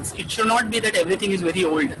articles. It should not be that everything is very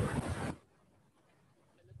old.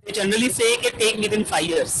 They generally say it take within 5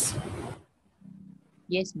 years.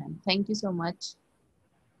 Yes, ma'am. Thank you so much.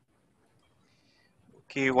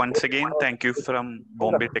 Okay, once again, thank you from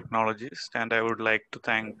Bombay Technologists, and I would like to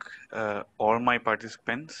thank all my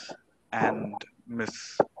participants and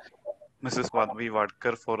Mrs. Madhavi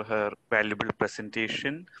Wadkar for her valuable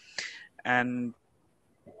presentation. And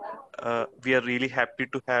we are really happy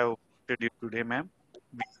to have you today, ma'am.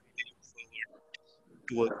 We really look forward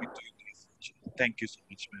to work with you in the future. Thank you so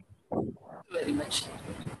much, ma'am. Thank you very much.